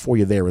same amount for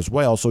you there as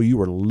well. So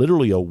you are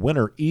literally a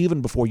winner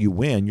even before you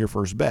win your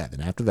first bet.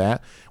 And after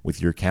that,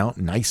 with your account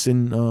nice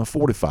and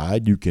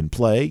fortified, you can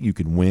play, you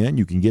can win,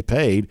 you can get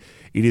paid.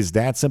 It is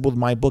that simple with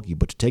MyBookie.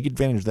 But to take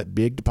advantage of that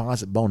big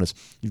deposit bonus,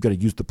 you've got to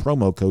use the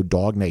promo code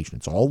DOGNATION.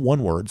 It's all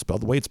one word,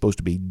 spelled the way it's supposed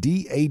to be,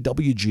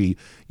 DAWG.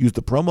 Use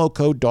the promo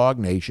code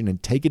DOGNATION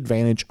and take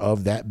advantage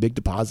of that big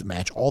deposit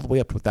match all the way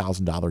up to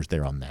 $1,000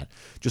 there on that.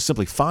 Just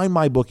simply find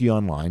MyBookie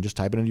online. Just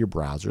type it into your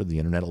browser. The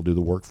internet will do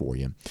the work for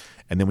you.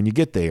 And then when you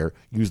get there,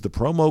 use the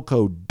promo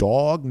code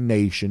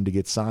DOGNATION to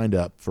get signed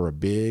up for a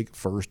big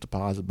first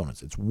deposit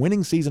bonus. It's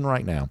winning season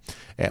right now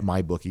at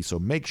MyBookie, so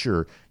make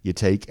sure you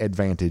take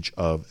advantage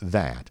of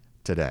that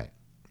today.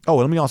 Oh,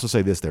 and let me also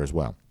say this there as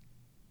well.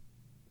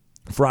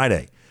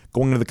 Friday,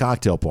 going to the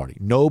cocktail party.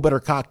 No better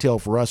cocktail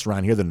for us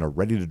around here than a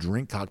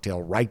ready-to-drink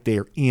cocktail right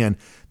there in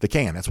the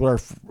can. That's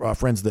what our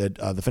friends at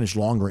the Finnish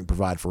Long Drink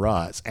provide for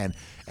us. And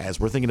as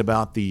we're thinking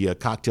about the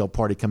cocktail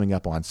party coming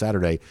up on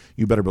Saturday,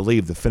 you better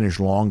believe the Finnish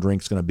Long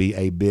Drink is going to be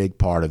a big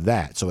part of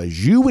that. So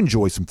as you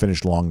enjoy some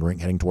Finnish Long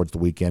Drink heading towards the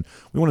weekend,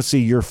 we want to see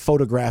your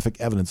photographic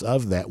evidence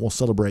of that. We'll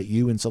celebrate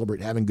you and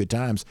celebrate having good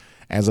times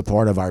as a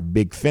part of our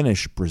Big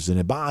Finish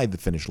presented by the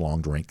Finnish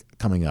Long Drink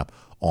coming up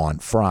on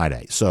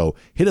Friday. So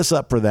hit us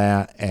up for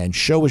that and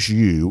show us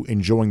you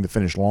enjoying the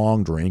Finnish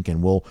Long Drink,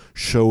 and we'll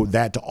show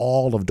that to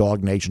all of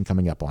Dog Nation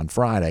coming up on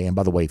Friday. And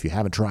by the way, if you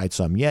haven't tried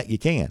some yet, you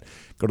can.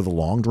 Go to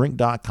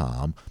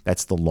thelongdrink.com.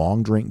 That's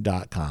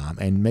thelongdrink.com,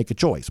 and make a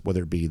choice,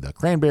 whether it be the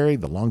cranberry,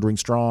 the Long Drink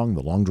Strong,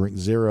 the Long Drink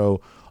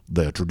Zero,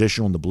 the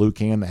traditional in the blue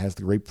can that has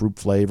the grapefruit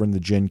flavor and the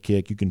gin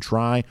kick. You can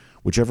try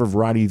whichever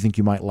variety you think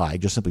you might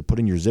like. Just simply put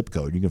in your zip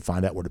code. You can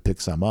find out where to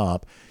pick some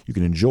up. You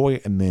can enjoy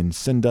it and then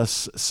send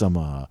us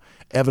some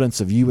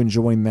evidence of you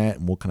enjoying that,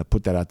 and we'll kind of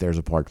put that out there as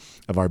a part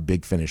of our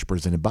Big Finish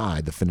presented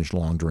by the Finnish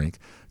Long Drink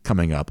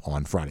coming up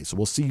on Friday. So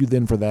we'll see you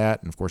then for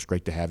that. And, of course,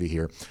 great to have you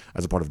here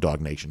as a part of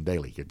Dog Nation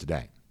Daily here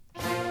today.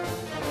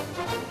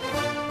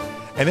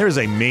 And there's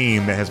a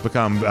meme that has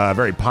become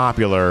very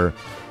popular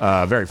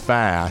very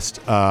fast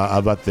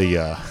about the,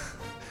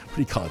 what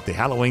do you call it, the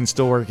Halloween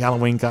store,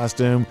 Halloween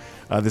costume.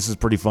 This is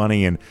pretty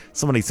funny, and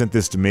somebody sent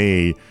this to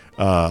me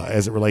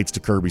as it relates to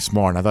Kirby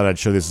Smart, and I thought I'd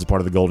show this as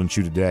part of the Golden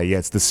Shoe today. Yeah,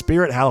 it's the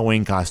Spirit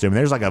Halloween costume.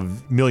 There's like a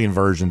million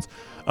versions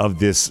of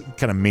this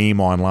kind of meme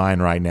online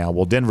right now.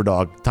 Well, Denver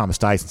Dog Thomas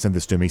Tyson sent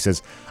this to me. He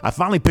says, I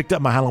finally picked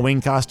up my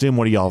Halloween costume.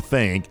 What do y'all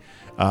think?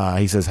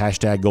 He says,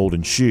 hashtag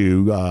Golden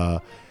Shoe.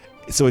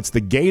 So it's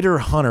the Gator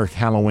Hunter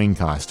Halloween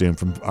costume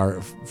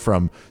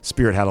from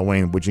Spirit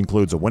Halloween, which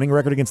includes a winning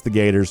record against the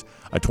Gators,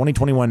 a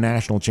 2021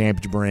 national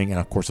championship ring, and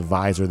of course a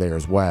visor there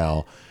as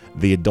well.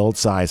 The adult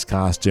size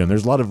costume.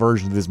 There's a lot of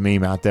versions of this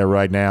meme out there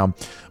right now,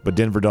 but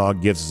Denver Dog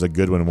gives us a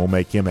good one, and we'll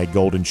make him a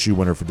Golden Shoe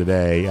winner for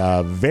today.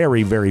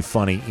 Very, very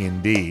funny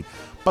indeed.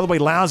 By the way,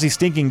 lousy,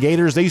 stinking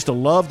Gators, they used to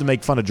love to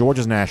make fun of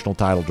Georgia's national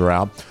title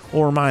drought.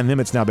 We'll remind them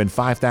it's now been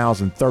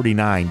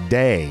 5,039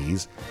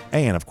 days.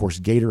 And, of course,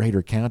 Gator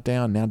Hater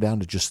Countdown now down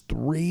to just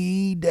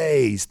 3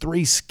 days,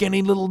 3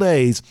 skinny little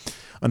days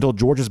until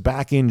Georgia's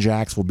back in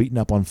Jacksonville, beating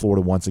up on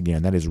Florida once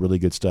again. That is really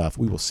good stuff.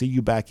 We will see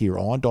you back here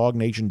on Dog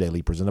Nation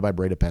Daily, presented by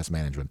Breda Pest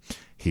Management,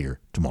 here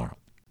tomorrow.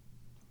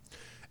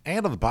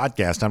 And on the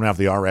podcast, time now for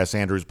the R.S.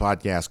 Andrews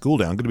Podcast Cool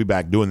Down. Good to be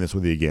back doing this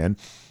with you again.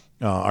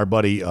 Our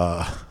buddy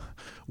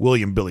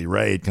William Billy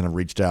Ray kind of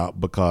reached out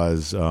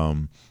because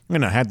I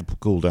had the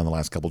cool down the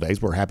last couple of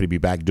days. We're happy to be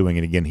back doing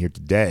it again here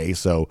today.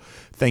 So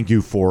thank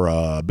you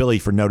for Billy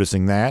for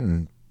noticing that,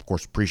 and of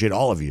course appreciate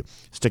all of you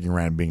sticking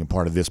around and being a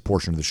part of this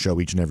portion of the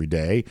show each and every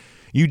day.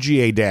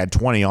 UGA Dad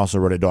 20 also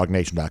wrote at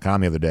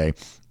DogNation.com the other day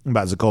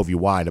about Zakovi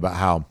White, about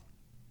how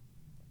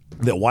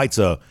that White's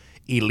a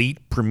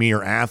elite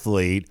premier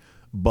athlete,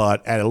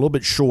 but at a little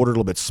bit shorter, a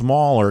little bit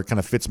smaller, kind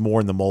of fits more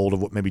in the mold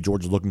of what maybe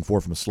Georgia's looking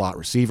for from a slot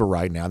receiver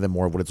right now than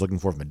more of what it's looking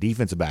for from a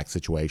defensive back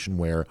situation,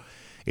 where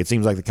it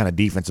seems like the kind of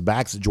defensive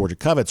backs that Georgia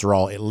covets are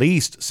all at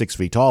least 6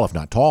 feet tall, if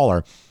not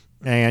taller,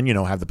 and,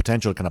 have the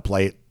potential to kind of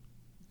play at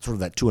sort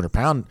of that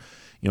 200-pound,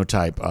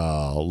 type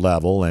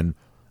level. And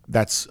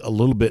that's a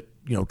little bit,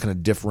 kind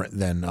of different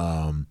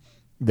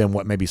than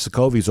what maybe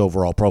Sokovi's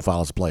overall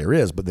profile as a player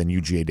is. But then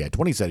UGA Dad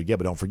 20 said, yeah,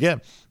 but don't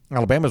forget,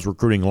 Alabama's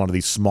recruiting a lot of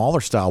these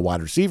smaller style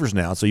wide receivers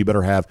now, so you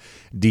better have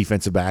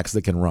defensive backs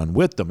that can run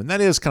with them. And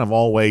that is kind of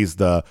always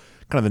the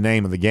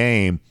name of the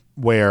game,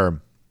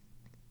 where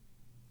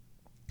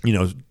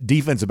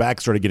defensive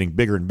backs started getting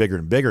bigger and bigger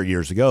and bigger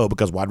years ago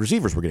because wide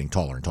receivers were getting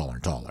taller and taller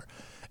and taller.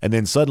 And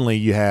then suddenly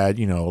you had,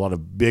 a lot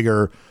of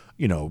bigger,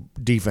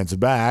 defensive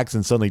backs,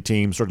 and suddenly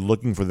teams started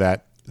looking for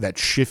that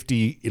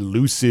shifty,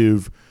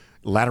 elusive,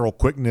 lateral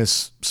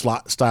quickness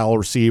slot style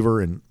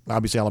receiver. And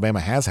obviously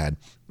Alabama has had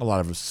a lot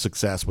of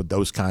success with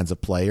those kinds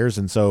of players.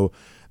 And so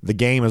the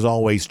game is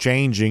always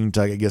changing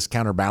to, I guess,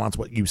 counterbalance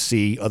what you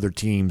see other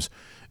teams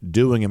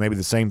doing. And maybe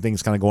the same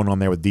thing's kind of going on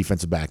there with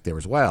defensive back there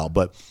as well.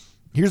 But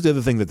here's the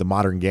other thing that the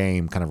modern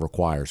game kind of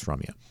requires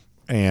from you.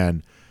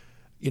 And,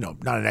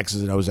 not an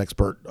X's and O's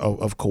expert,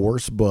 of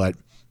course, but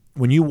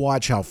when you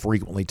watch how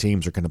frequently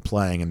teams are kind of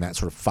playing in that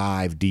sort of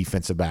 5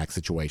 defensive back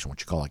situation, what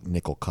you call like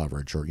nickel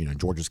coverage, or, in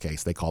Georgia's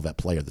case, they call that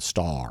player the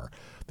star.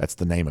 That's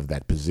the name of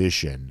that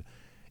position.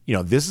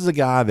 This is a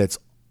guy that's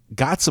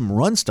got some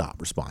run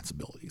stop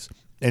responsibilities.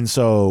 And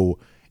so,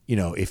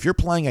 if you're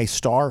playing a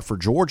star for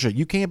Georgia,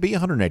 you can't be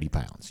 180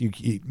 pounds.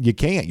 You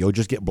can't. You'll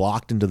just get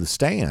blocked into the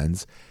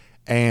stands.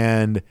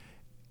 And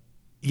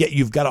yet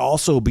you've got to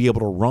also be able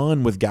to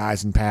run with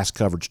guys in pass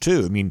coverage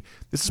too. I mean,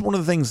 this is one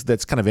of the things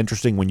that's kind of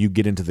interesting when you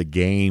get into the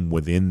game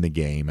within the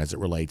game as it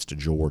relates to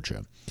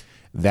Georgia.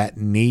 That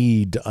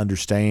need to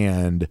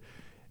understand,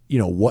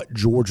 what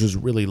Georgia's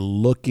really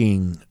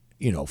looking,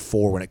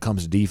 for when it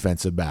comes to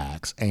defensive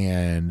backs.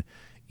 And,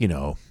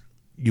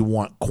 you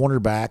want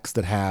cornerbacks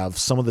that have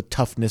some of the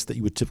toughness that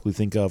you would typically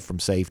think of from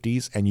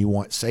safeties, and you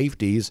want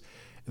safeties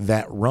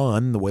that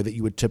run the way that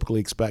you would typically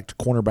expect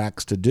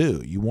cornerbacks to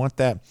do. You want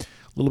that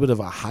little bit of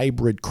a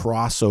hybrid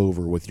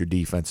crossover with your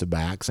defensive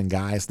backs and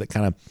guys that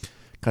kind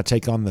of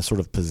take on the sort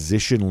of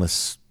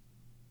positionless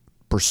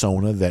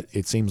persona that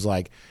it seems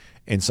like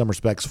in some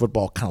respects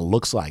football kind of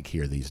looks like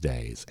here these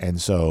days.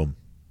 And so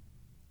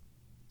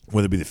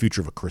whether it be the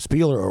future of a Chris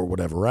Peeler or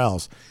whatever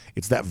else,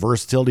 it's that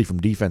versatility from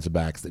defensive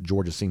backs that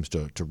Georgia seems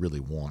to really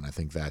want. I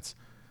think that's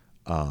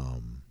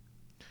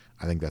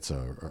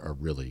a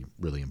really,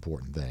 really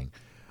important thing.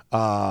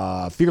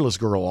 Fearless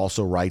Girl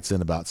also writes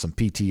in about some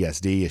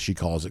PTSD, as she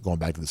calls it, going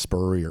back to the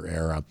Spurrier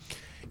era.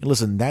 And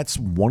listen, that's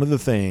one of the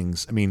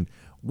things, I mean,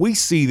 we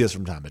see this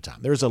from time to time.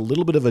 There's a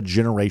little bit of a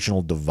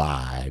generational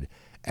divide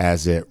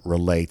as it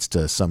relates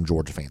to some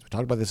Georgia fans. We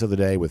talked about this the other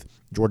day with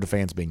Georgia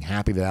fans being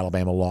happy that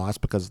Alabama lost,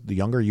 because the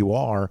younger you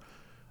are,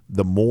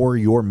 the more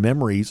your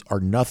memories are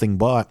nothing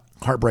but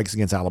heartbreaks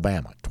against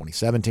Alabama.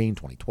 2017,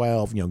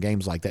 2012,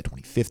 games like that,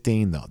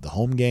 2015, the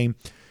home game.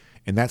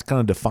 And that kind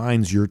of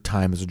defines your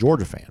time as a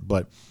Georgia fan.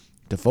 But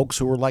to folks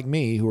who are like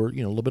me, who are a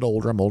little bit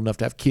older, I'm old enough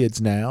to have kids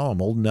now. I'm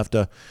old enough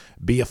to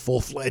be a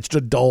full-fledged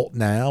adult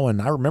now.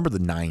 And I remember the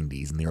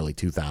 90s and the early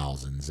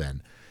 2000s.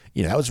 And,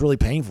 that was really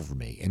painful for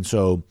me. And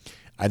so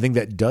I think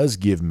that does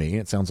give me,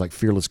 it sounds like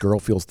Fearless Girl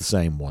feels the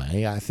same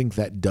way, I think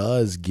that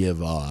does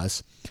give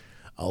us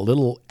a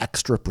little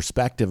extra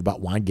perspective about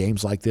why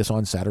games like this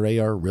on Saturday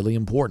are really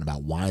important,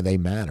 about why they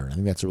matter. And I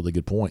think that's a really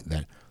good point,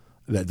 that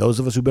those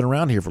of us who've been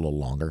around here for a little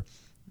longer,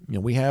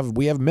 we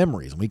have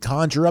memories, and we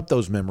conjure up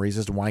those memories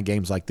as to why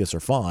games like this are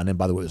fun. And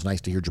by the way, it was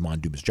nice to hear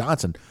Jamon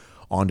Dumas-Johnson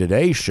on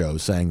today's show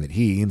saying that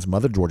he and some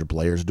other Georgia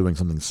players are doing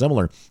something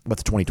similar about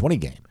the 2020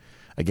 game,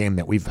 a game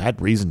that we've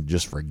had reason to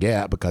just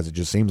forget because it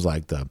just seems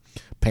like the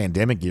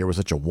pandemic year was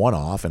such a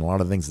one-off, and a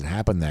lot of things that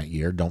happened that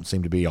year don't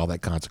seem to be all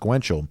that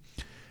consequential.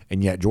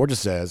 And yet Georgia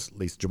says, at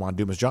least Jamon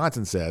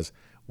Dumas-Johnson says,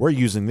 we're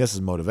using this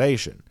as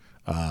motivation.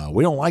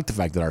 We don't like the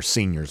fact that our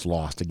seniors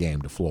lost a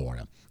game to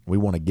Florida. We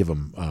want to give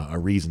them a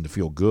reason to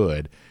feel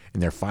good in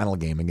their final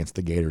game against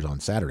the Gators on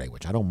Saturday,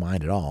 which I don't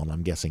mind at all. And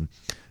I'm guessing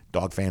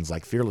Dog fans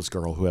like Fearless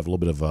Girl, who have a little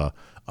bit of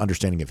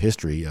understanding of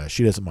history,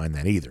 she doesn't mind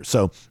that either.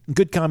 So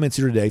good comments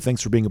here today.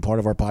 Thanks for being a part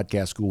of our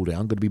podcast, School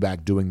Down. Good to be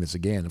back doing this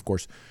again. Of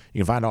course, you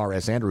can find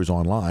R.S. Andrews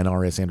online,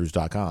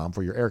 rsandrews.com,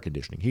 for your air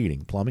conditioning,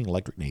 heating, plumbing,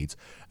 electric needs.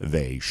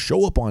 They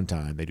show up on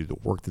time. They do the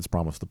work that's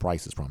promised, the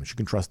price is promised. You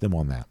can trust them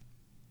on that.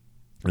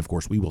 And, of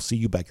course, we will see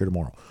you back here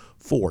tomorrow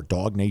for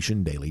Dog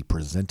Nation Daily,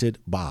 presented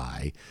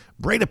by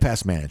Breda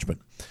Pest Management.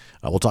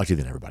 We'll talk to you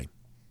then, everybody.